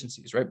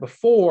deficiencies, right?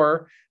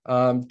 Before,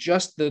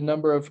 just the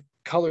number of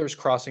colors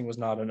crossing was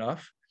not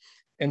enough.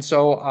 And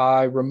so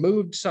I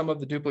removed some of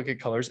the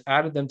duplicate colors,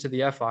 added them to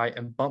the Fi,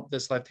 and bumped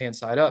this left-hand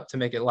side up to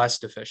make it less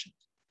deficient.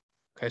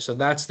 Okay, so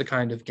that's the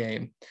kind of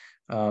game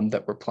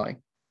that we're playing.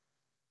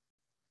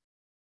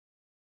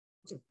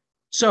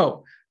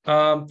 So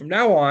from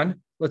now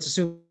on, let's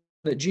assume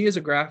that G is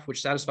a graph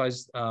which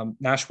satisfies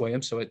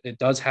Nash-Williams, so it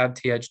does have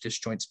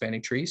T-edge-disjoint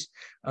spanning trees,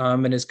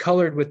 and is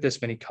colored with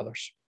this many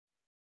colors.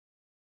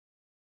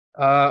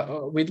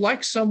 We'd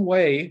like some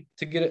way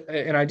to get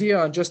an idea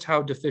on just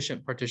how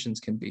deficient partitions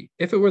can be.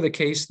 If it were the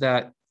case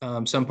that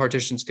some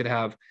partitions could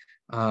have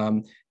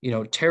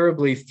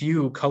terribly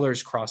few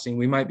colors crossing,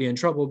 we might be in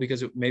trouble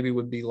because it maybe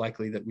would be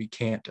likely that we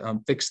can't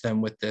fix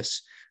them with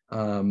this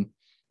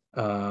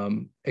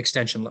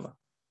extension lemma.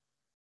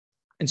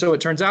 And so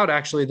it turns out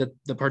actually that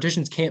the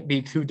partitions can't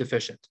be too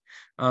deficient.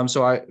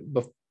 So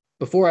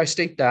before I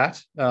state that,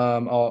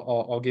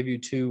 I'll give you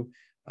 2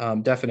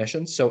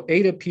 definitions. So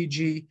eta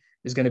PG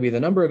is going to be the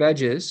number of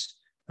edges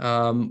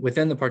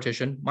within the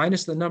partition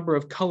minus the number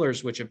of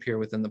colors which appear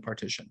within the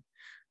partition.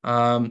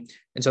 And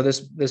so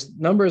this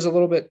number is a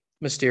little bit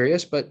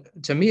mysterious, but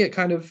to me, it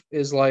kind of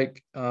is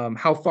like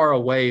how far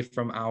away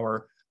from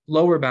our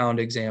lower bound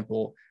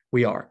example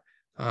we are.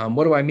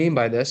 What do I mean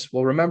by this?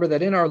 Well, remember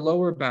that in our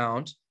lower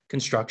bound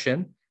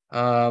construction,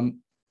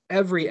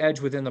 every edge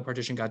within the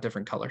partition got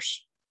different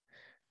colors.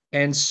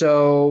 And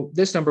so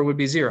this number would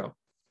be 0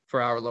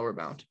 for our lower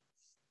bound.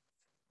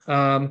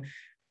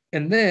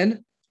 And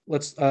then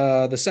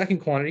the second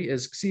quantity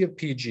is C of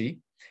PG.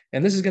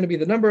 And this is going to be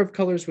the number of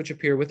colors which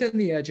appear within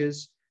the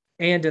edges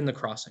and in the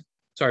crossing.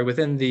 Sorry,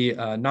 within the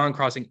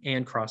non-crossing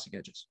and crossing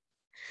edges.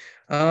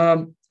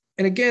 And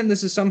again,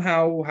 this is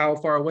somehow how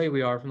far away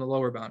we are from the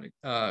lower bound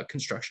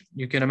construction.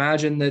 You can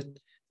imagine that,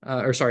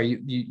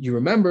 you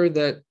remember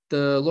that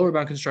the lower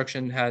bound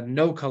construction had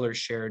no colors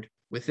shared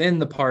within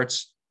the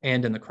parts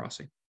and in the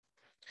crossing.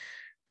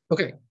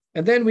 Okay,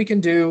 and then we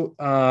can do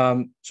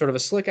sort of a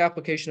slick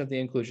application of the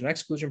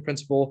inclusion-exclusion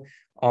principle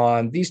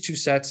on these 2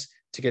 sets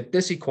to get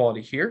this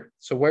equality here.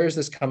 So where is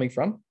this coming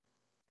from?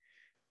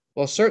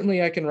 Well,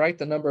 certainly I can write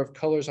the number of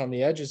colors on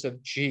the edges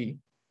of G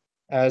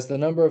as the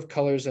number of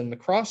colors in the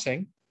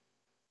crossing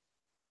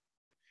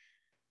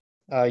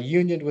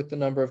unioned with the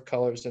number of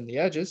colors in the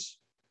edges,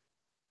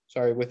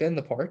 within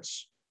the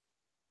parts.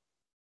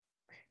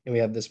 And we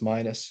have this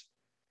minus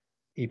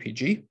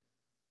EPG.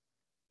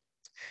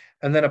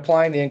 And then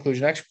applying the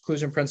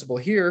inclusion-exclusion principle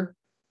here,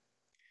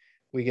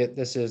 we get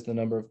this is the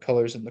number of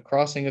colors in the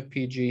crossing of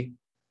PG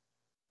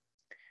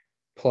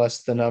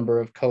plus the number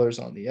of colors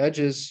on the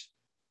edges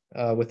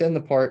within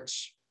the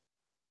parts.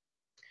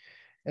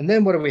 And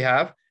then what do we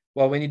have?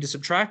 Well, we need to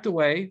subtract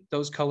away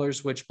those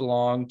colors which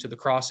belong to the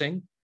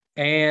crossing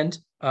and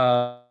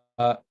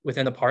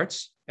within the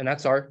parts, and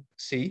that's our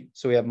C.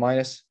 So we have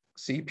minus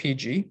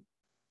CPG.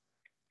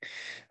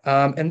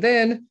 And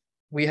then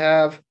we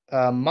have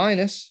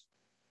minus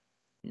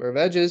number of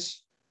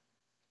edges,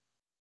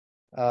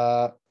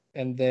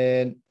 and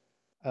then,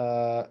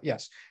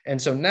 yes.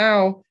 And so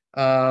now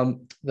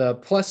the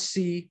plus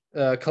C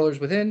colors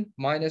within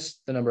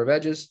minus the number of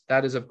edges,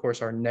 that is, of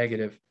course, our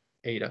negative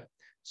eta.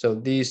 So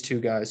these 2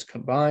 guys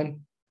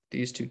combine,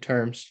 these 2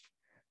 terms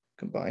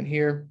combine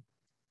here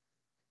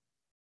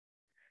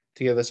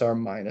to give us our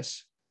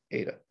minus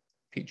eta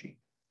PG.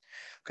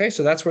 Okay,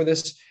 so that's where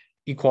this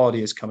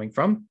equality is coming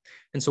from.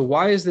 And so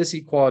why is this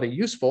equality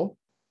useful?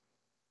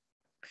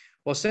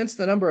 Well, since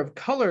the number of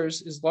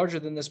colors is larger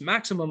than this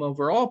maximum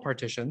over all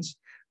partitions,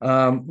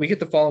 we get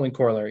the following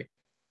corollary.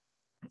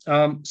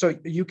 So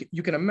you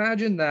can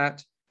imagine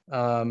that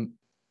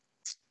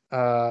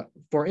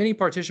for any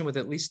partition with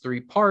at least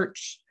 3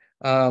 parts,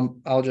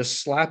 I'll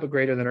just slap a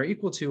greater than or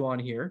equal to on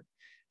here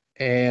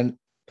and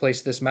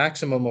place this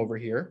maximum over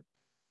here.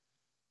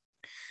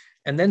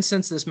 And then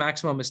since this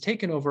maximum is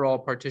taken over all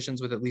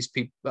partitions with at least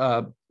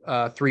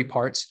 3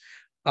 parts,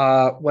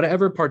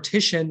 whatever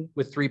partition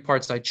with 3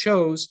 parts I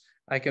chose,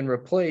 I can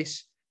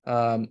replace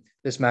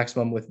this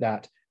maximum with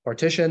that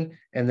partition,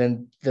 and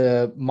then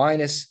the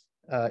minus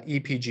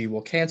EPG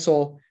will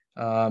cancel,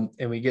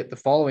 and we get the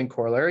following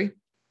corollary,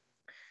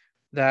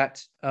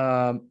 that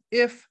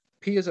if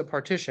P is a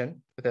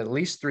partition with at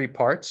least 3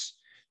 parts,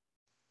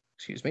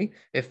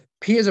 if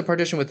P is a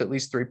partition with at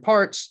least 3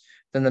 parts,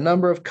 then the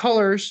number of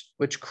colors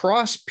which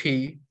cross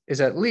P is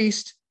at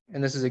least,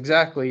 and this is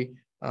exactly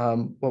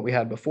what we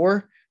had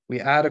before, we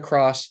add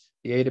across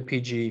the A to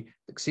PG,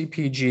 the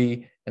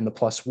CPG, and the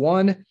plus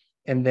 1,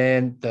 and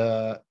then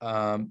the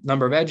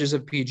number of edges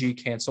of PG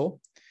cancel.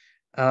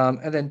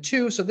 And then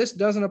 2, so this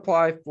doesn't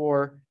apply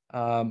for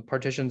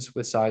partitions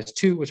with size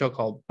 2, which I'll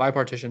call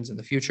bipartitions in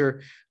the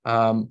future.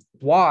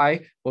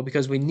 Why? Well,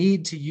 because we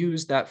need to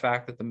use that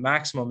fact that the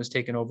maximum is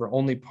taken over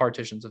only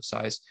partitions of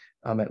size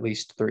at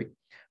least 3.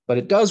 But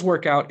it does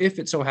work out if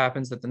it so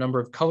happens that the number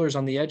of colors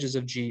on the edges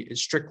of G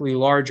is strictly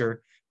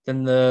larger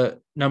than the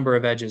number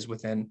of edges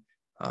within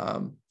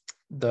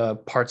the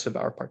parts of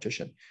our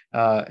partition.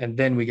 And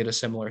then we get a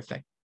similar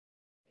thing.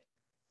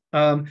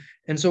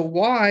 And so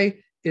why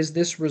is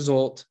this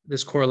result,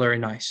 this corollary,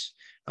 nice?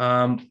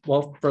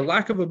 Well, for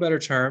lack of a better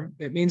term,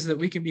 it means that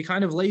we can be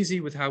kind of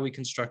lazy with how we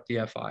construct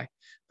the FI.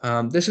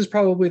 This is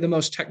probably the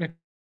most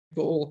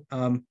technical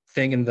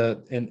thing in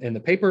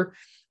the paper.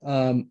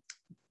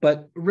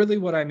 But really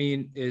what I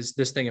mean is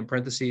this thing in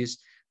parentheses,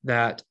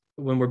 that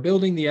when we're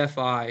building the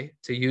FI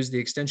to use the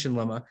extension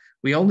lemma,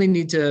 we only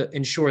need to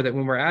ensure that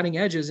when we're adding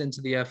edges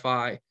into the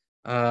FI,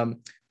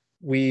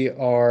 we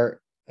are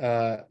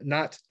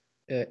not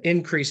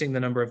increasing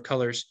the number of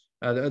colors,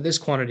 this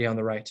quantity on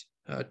the right,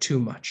 too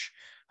much.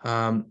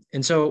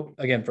 And so,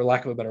 again, for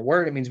lack of a better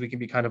word, it means we can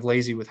be kind of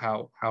lazy with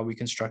how we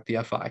construct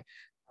the FI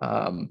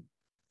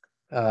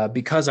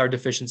because our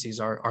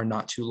deficiencies are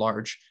not too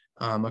large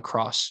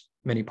across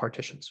many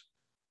partitions.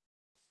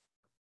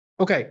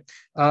 Okay,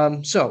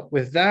 so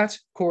with that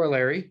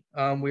corollary,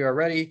 we are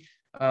ready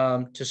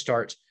to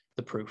start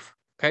the proof.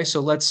 Okay, so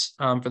let's,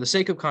 for the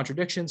sake of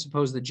contradiction,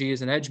 suppose that G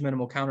is an edge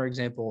minimal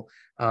counterexample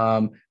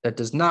that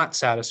does not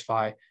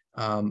satisfy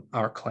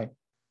our claim.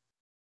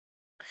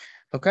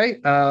 Okay,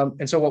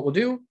 and so what we'll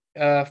do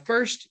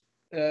first,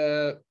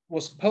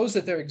 we'll suppose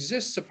that there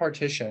exists a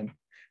partition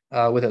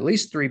with at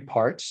least 3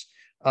 parts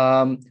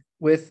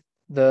with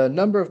the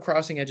number of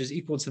crossing edges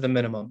equal to the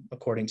minimum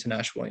according to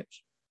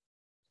Nash-Williams.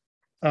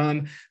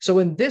 So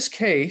in this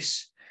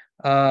case,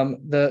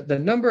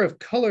 the number of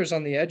colors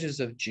on the edges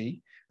of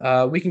G,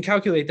 we can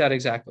calculate that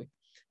exactly.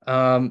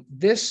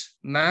 This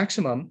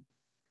maximum,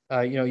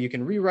 you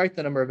can rewrite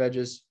the number of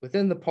edges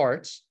within the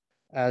parts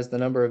as the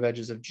number of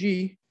edges of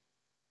G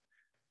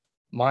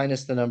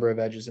minus the number of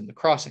edges in the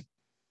crossing.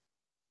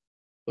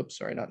 Oops,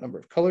 sorry, not number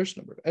of colors,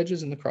 number of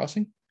edges in the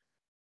crossing.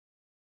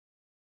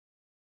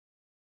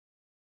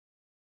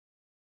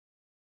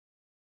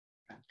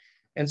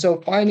 And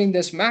so finding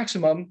this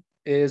maximum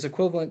is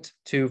equivalent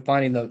to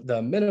finding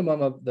the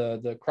minimum of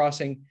the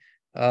crossing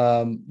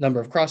number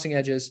of crossing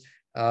edges.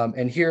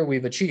 And here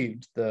we've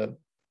achieved the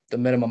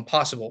minimum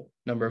possible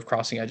number of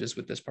crossing edges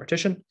with this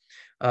partition.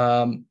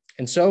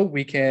 And so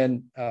we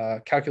can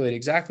calculate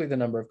exactly the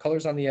number of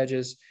colors on the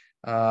edges.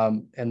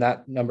 And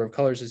that number of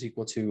colors is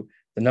equal to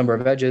the number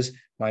of edges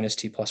minus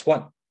t plus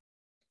 1.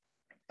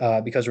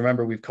 Because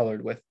remember, we've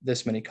colored with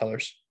this many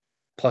colors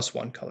plus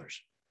 1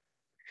 colors.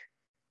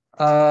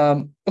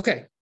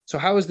 Okay, so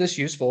how is this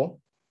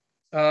useful?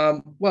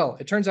 Well,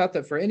 it turns out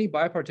that for any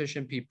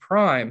bipartition P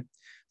prime,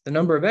 the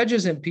number of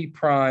edges in P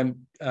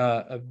prime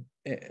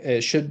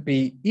should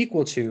be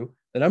equal to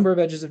the number of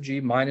edges of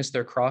G minus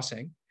their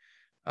crossing.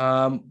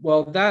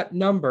 Well, that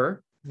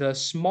number, the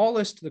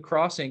smallest the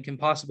crossing can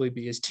possibly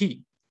be is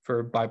T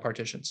for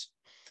bipartitions.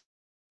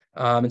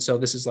 And so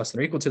this is less than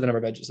or equal to the number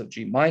of edges of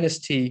G minus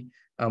T,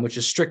 which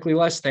is strictly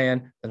less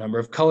than the number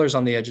of colors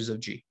on the edges of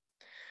G.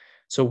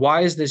 So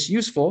why is this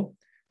useful?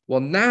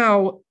 Well,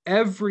 now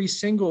every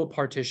single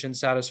partition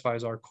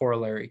satisfies our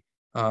corollary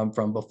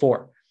from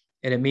before.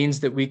 And it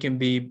means that we can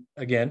be,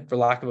 again, for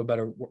lack of a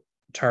better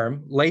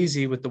term,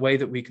 lazy with the way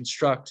that we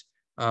construct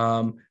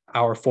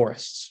our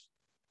forests.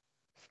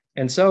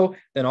 And so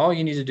then all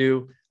you need to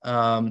do,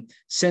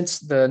 since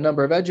the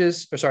number of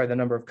edges, or sorry, the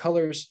number of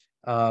colors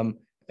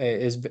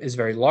is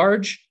very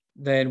large,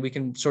 then we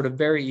can sort of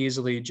very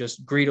easily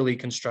just greedily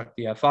construct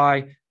the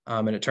FI.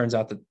 And it turns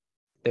out that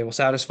they will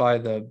satisfy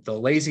the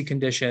lazy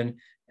condition.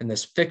 And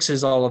this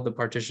fixes all of the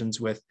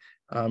partitions with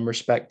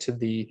respect to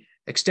the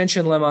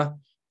extension lemma.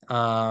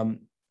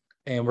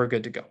 And we're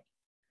good to go.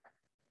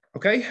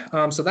 Okay,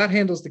 so that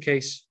handles the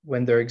case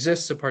when there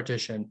exists a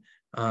partition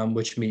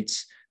which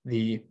meets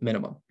the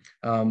minimum.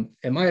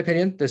 In my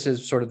opinion, this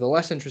is sort of the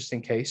less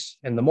interesting case,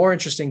 and the more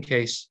interesting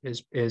case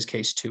is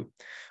case 2,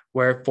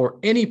 where for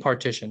any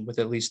partition with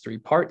at least 3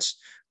 parts,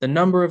 the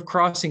number of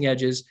crossing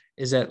edges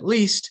is at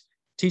least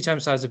t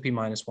times size of p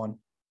minus 1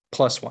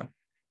 plus 1.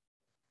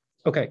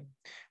 Okay,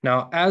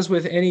 now as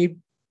with any,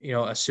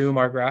 assume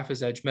our graph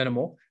is edge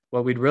minimal,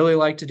 what we'd really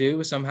like to do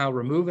is somehow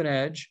remove an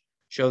edge,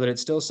 show that it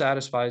still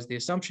satisfies the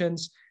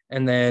assumptions,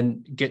 and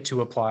then get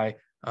to apply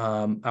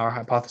our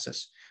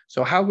hypothesis.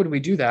 So how would we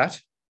do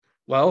that?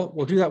 Well,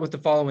 we'll do that with the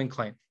following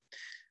claim.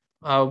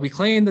 We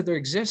claim that there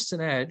exists an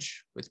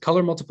edge with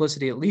color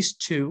multiplicity at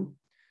least 2,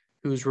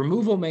 whose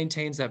removal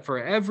maintains that for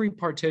every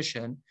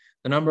partition,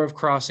 the number of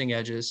crossing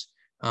edges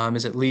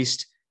is at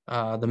least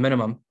the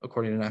minimum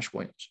according to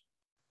Nash-Williams.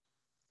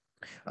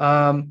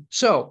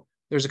 So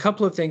there's a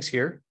couple of things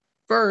here.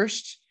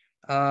 First,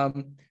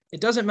 it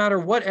doesn't matter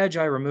what edge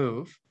I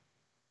remove,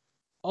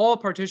 all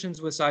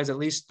partitions with size at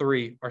least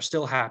 3 are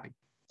still happy.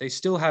 They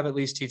still have at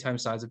least t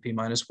times size of p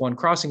minus 1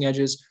 crossing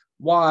edges,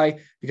 Why?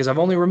 Because I've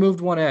only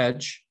removed one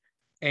edge.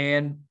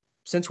 And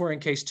since we're in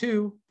case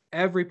 2,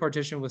 every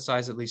partition with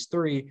size at least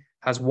 3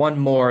 has one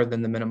more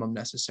than the minimum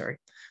necessary.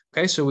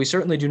 Okay, so we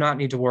certainly do not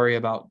need to worry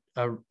about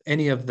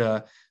any of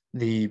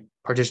the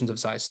partitions of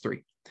size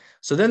 3.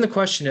 So then the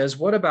question is,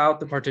 what about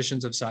the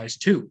partitions of size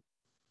 2?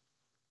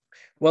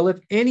 Well, if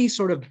any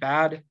sort of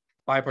bad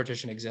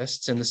bipartition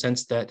exists in the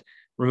sense that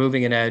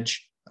removing an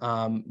edge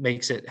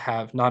makes it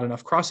have not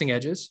enough crossing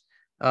edges,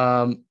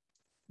 then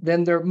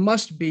there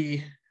must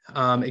be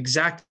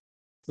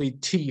exactly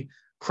T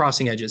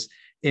crossing edges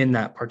in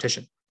that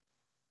partition.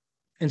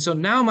 And so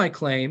now my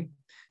claim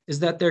is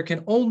that there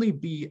can only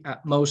be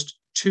at most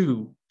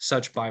 2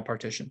 such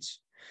bipartitions.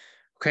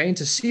 Okay, and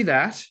to see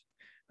that,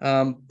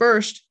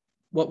 first,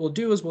 what we'll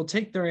do is we'll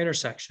take their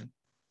intersection.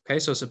 Okay,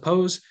 so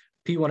suppose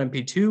P1 and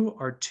P2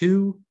 are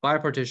 2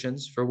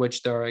 bipartitions for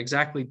which there are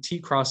exactly T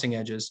crossing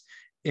edges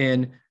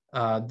in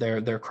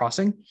their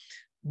crossing.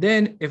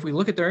 Then if we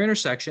look at their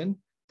intersection,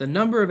 the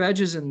number of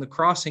edges in the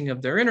crossing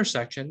of their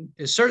intersection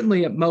is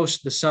certainly at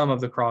most the sum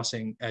of the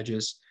crossing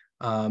edges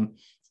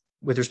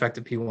with respect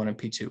to P1 and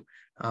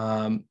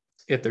P2.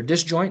 If they're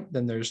disjoint,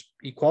 then there's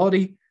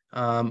equality,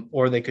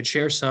 or they could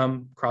share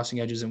some crossing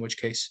edges, in which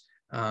case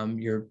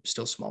you're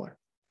still smaller.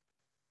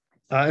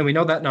 And we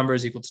know that number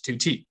is equal to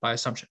 2T by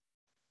assumption.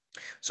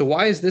 So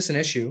why is this an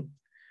issue?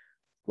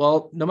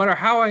 Well, no matter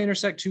how I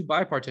intersect 2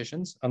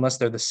 bipartitions, unless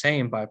they're the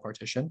same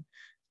bipartition,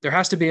 there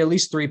has to be at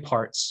least 3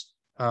 parts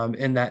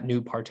in that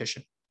new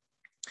partition.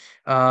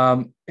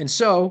 And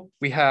so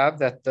we have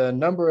that the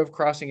number of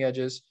crossing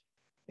edges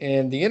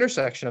in the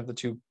intersection of the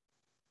 2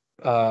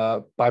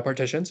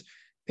 bipartitions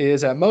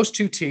is at most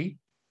 2T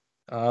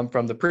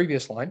from the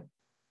previous line.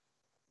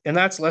 And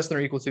that's less than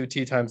or equal to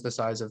T times the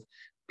size of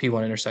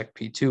P1 intersect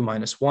P2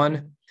 minus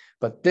 1.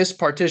 But this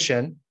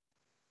partition,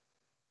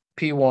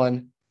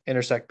 P1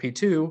 intersect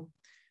P2,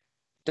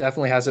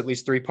 definitely has at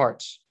least 3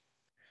 parts.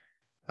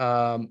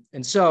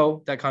 And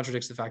so that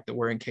contradicts the fact that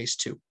we're in case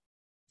 2.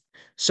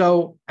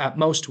 So at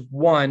most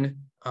 1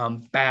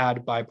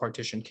 bad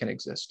bipartition can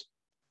exist.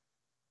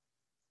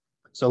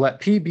 So let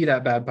P be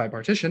that bad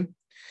bipartition.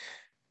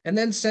 And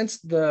then since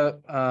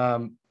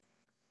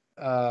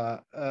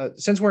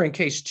since we're in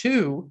case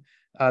 2,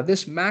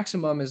 this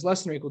maximum is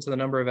less than or equal to the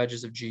number of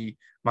edges of G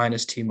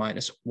minus T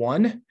minus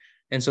 1.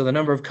 And so the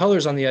number of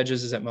colors on the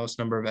edges is at most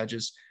number of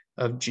edges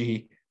of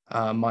G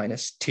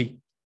minus T.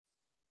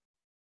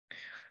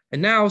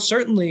 And now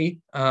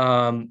certainly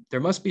there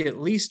must be at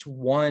least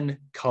 1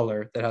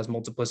 color that has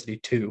multiplicity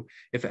 2.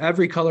 If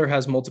every color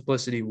has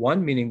multiplicity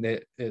 1, meaning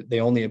that they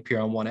only appear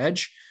on one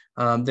edge,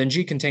 then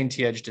G contain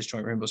T edge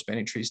disjoint rainbow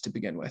spanning trees to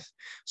begin with.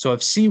 So if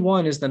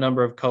C1 is the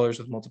number of colors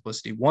with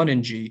multiplicity 1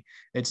 in G,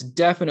 it's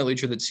definitely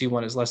true that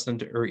C1 is less than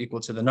or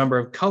equal to the number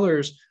of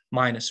colors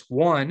minus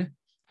 1,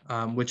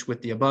 which with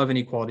the above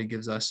inequality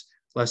gives us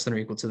less than or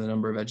equal to the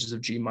number of edges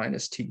of G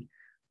minus T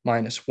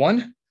minus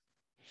 1.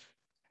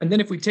 And then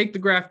if we take the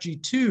graph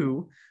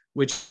G2,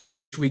 which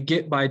we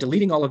get by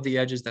deleting all of the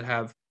edges that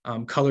have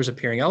colors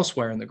appearing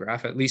elsewhere in the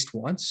graph at least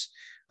once,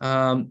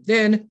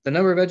 then the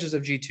number of edges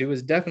of G2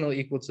 is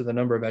definitely equal to the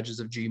number of edges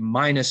of G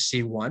minus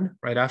C1.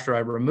 Right after I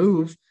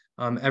remove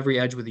every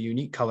edge with a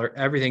unique color,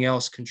 everything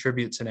else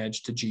contributes an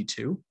edge to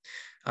G2.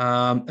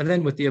 And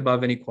then with the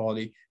above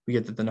inequality, we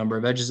get that the number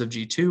of edges of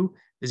G2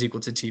 is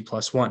equal to T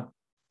plus 1.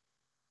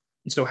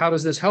 And so how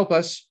does this help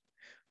us?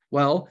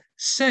 Well,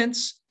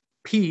 since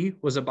P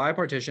was a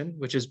bipartition,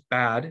 which is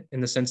bad in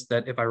the sense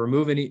that if I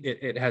remove any,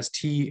 it has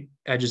T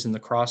edges in the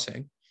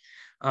crossing.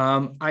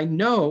 I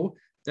know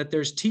that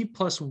there's T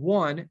plus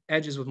 1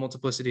 edges with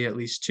multiplicity at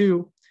least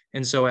 2.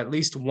 And so at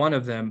least one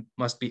of them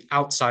must be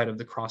outside of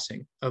the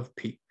crossing of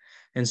P.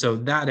 And so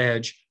that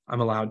edge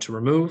I'm allowed to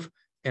remove,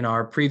 and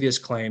our previous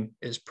claim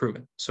is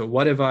proven. So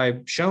what have I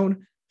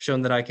shown?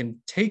 Shown that I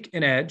can take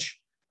an edge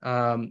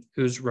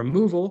whose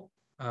removal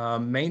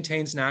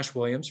maintains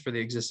Nash-Williams for the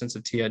existence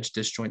of T-edge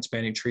disjoint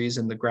spanning trees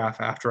in the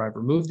graph after I've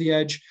removed the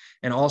edge.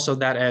 And also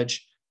that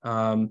edge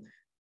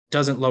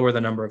doesn't lower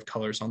the number of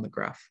colors on the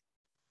graph.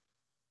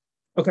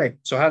 Okay,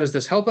 so how does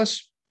this help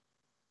us?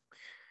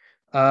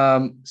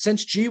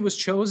 Since G was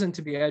chosen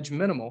to be edge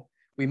minimal,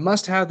 we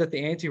must have that the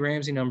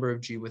anti-Ramsey number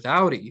of G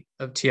without E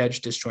of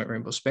T-edge disjoint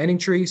rainbow spanning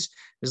trees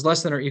is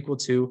less than or equal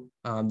to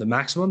the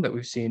maximum that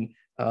we've seen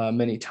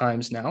many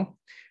times now.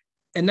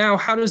 And now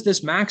how does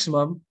this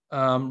maximum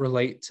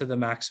relate to the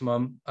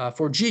maximum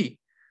for G?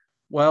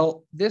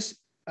 Well, this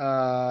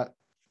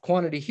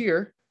quantity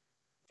here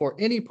for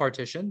any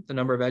partition, the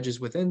number of edges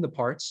within the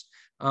parts,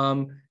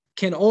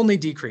 can only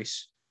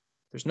decrease.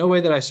 There's no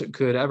way that I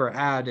could ever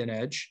add an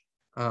edge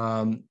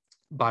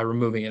by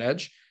removing an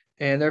edge.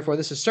 And therefore,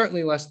 this is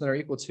certainly less than or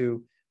equal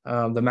to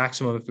the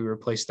maximum if we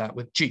replace that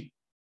with G.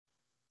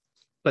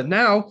 But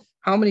now,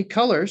 how many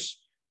colors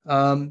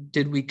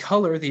did we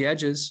color the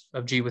edges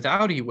of G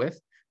without E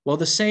with? Well,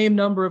 the same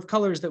number of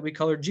colors that we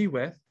colored G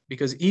with,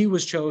 because E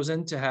was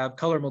chosen to have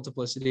color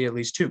multiplicity at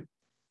least 2.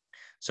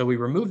 So we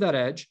removed that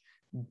edge,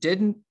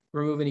 didn't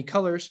remove any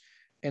colors,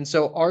 and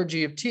so our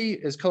G of T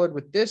is colored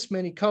with this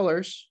many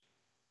colors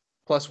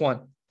plus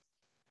 1.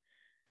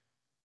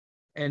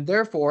 And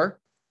therefore,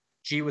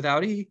 G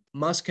without E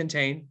must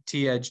contain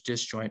T-edge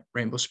disjoint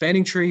rainbow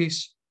spanning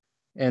trees,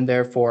 and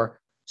therefore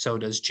so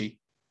does G.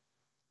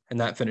 And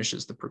that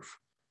finishes the proof.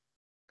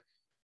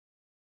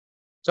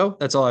 So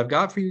that's all I've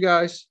got for you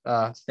guys.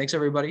 Thanks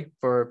everybody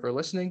for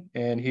listening.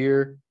 And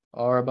here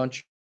are a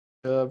bunch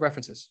of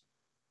references.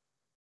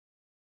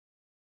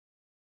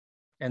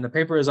 And the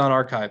paper is on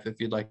archive if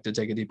you'd like to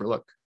take a deeper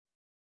look.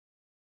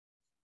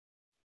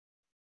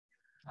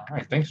 All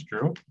right, thanks,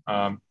 Drew.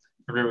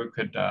 Everyone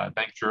could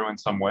thank Drew in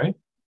some way.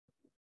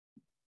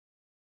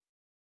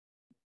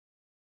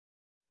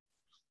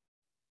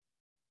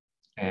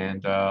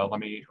 And let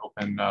me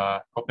open it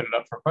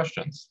up for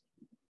questions.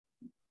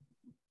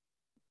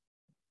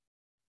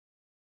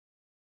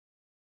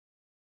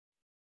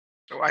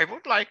 So I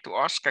would like to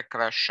ask a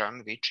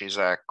question, which is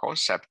a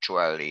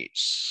conceptually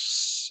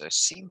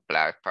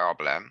simpler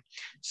problem,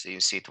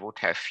 since it would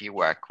have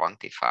fewer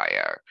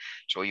quantifier.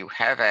 So you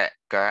have a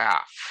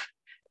graph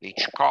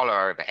which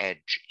colored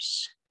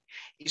edges.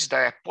 Is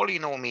there a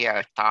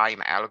polynomial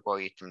time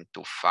algorithm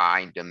to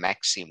find the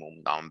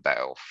maximum number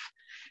of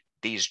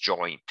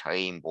disjoint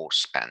rainbow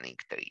spanning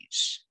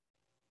trees?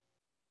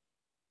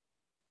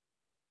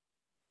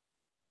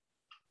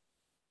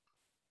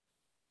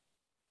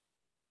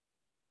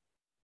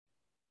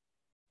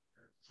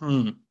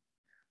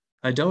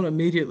 I don't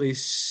immediately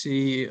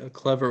see a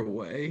clever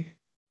way.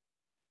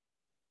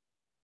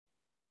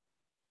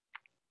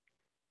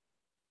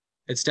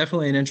 It's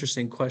definitely an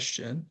interesting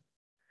question.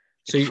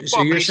 So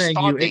you're saying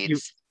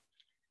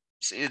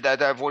that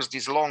there was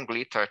this long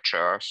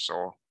literature,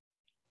 so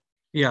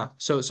yeah.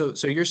 So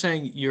you're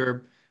saying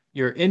you're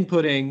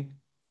inputting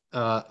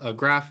a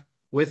graph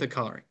with a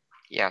coloring.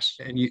 Yes.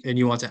 And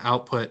you want to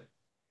output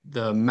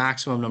the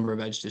maximum number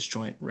of edge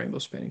disjoint rainbow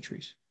spanning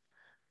trees.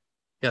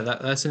 Yeah,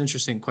 that's an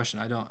interesting question.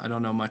 I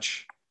don't know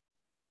much.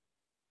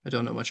 I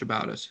don't know much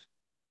about it.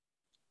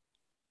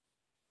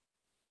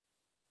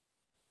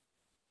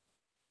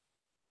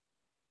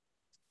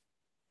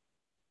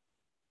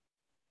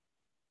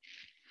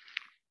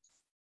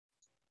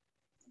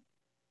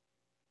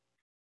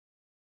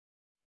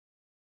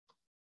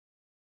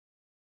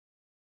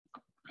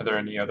 Are there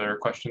any other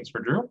questions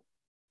for Drew?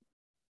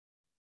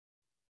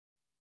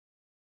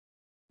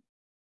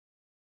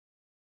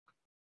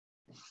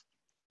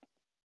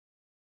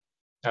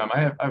 I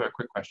have a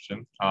quick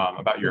question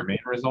about your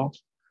main result.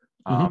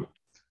 I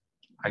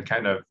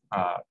kind of,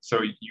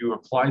 so you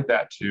applied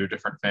that to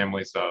different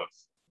families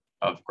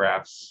of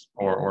graphs,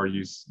 or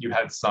you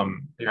had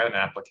an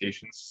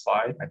applications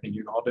slide, I think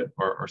you called it,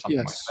 or something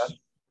like that.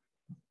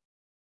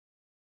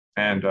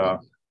 And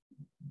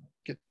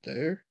get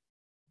there.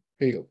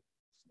 Here you go.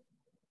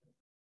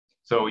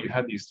 So you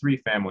had these three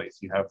families.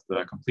 You have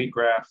the complete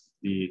graph,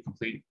 the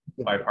complete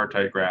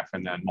bipartite graph,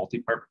 and then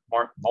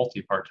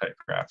multipartite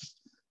graphs.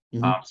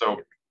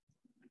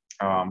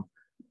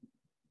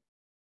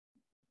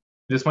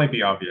 This might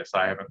be obvious.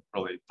 I haven't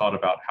really thought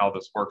about how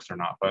this works or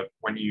not, but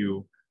when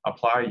you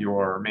apply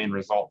your main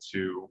result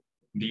to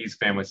these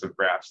families of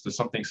graphs, does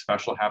something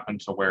special happen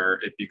to where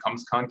it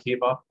becomes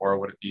concave up, or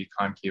would it be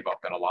concave up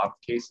in a lot of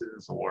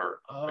cases,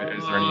 or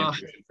is there any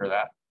intuition for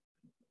that?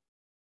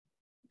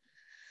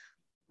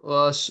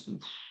 Well,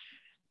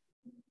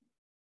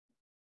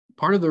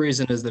 part of the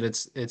reason is that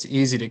it's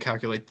easy to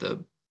calculate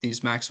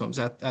these maximums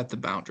at the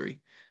boundary.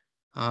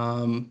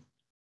 I'm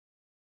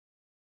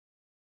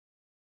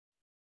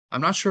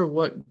not sure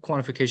what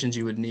quantifications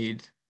you would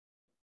need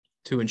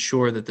to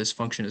ensure that this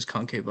function is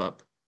concave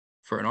up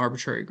for an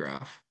arbitrary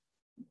graph.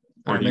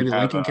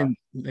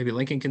 Maybe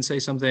Lincoln can say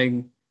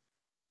something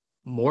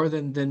more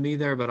than me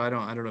there, but I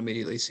don't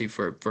immediately see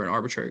for an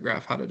arbitrary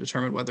graph how to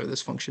determine whether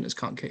this function is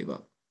concave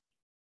up.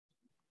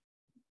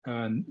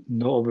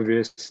 No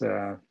obvious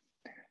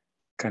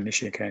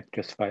condition can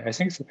justify. I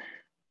think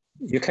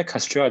you can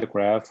construct a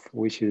graph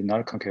which is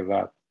not concave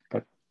up,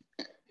 but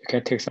you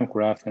can take some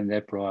graph and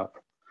then blow up.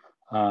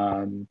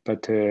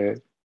 But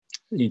in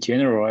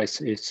general,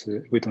 it's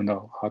we don't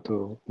know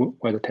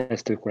whether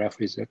test the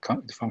graph is the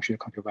function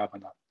concave up or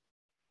not.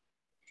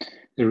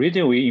 The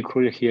reason we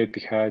include here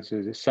because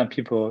some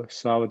people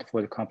solved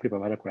for the complete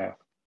bipartite graph,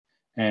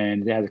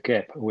 and they had a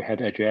gap. We had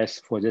to address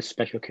for this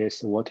special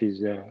case what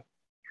is the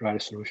right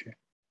solution.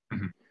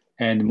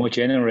 And more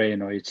generally,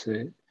 it's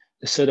the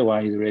third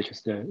one is really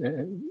just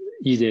the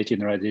easier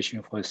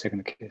generalization for the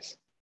second case.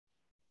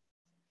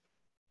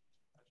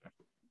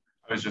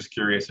 I was just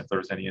curious if there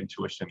was any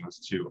intuition as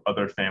to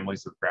other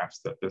families of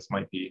graphs that this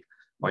might be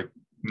like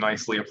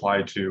nicely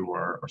applied to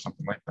or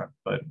something like that.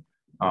 But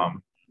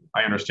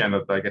I understand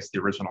that I guess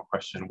the original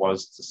question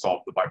was to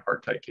solve the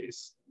bipartite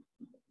case.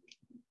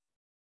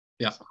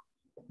 Yeah. So,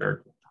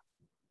 very cool.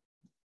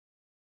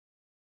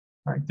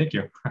 All right, thank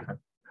you.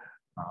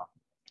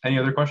 Any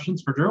other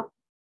questions for Drew?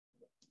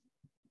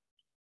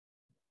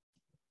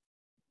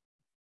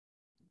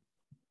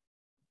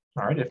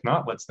 All right, if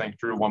not, let's thank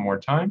Drew one more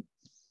time.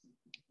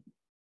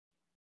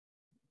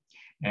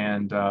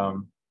 And I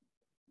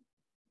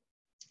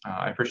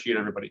appreciate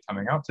everybody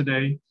coming out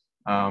today.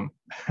 I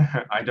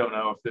don't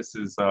know if this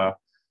is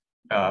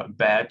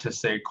bad to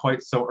say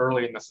quite so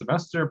early in the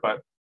semester,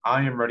 but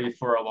I am ready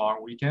for a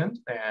long weekend.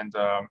 And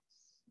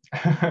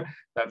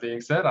that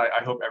being said,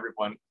 I hope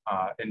everyone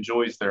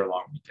enjoys their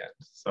long weekend.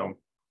 So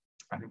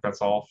I think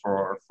that's all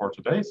for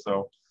today.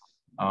 So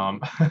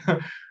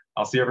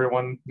I'll see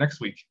everyone next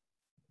week.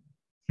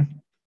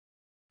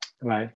 Bye.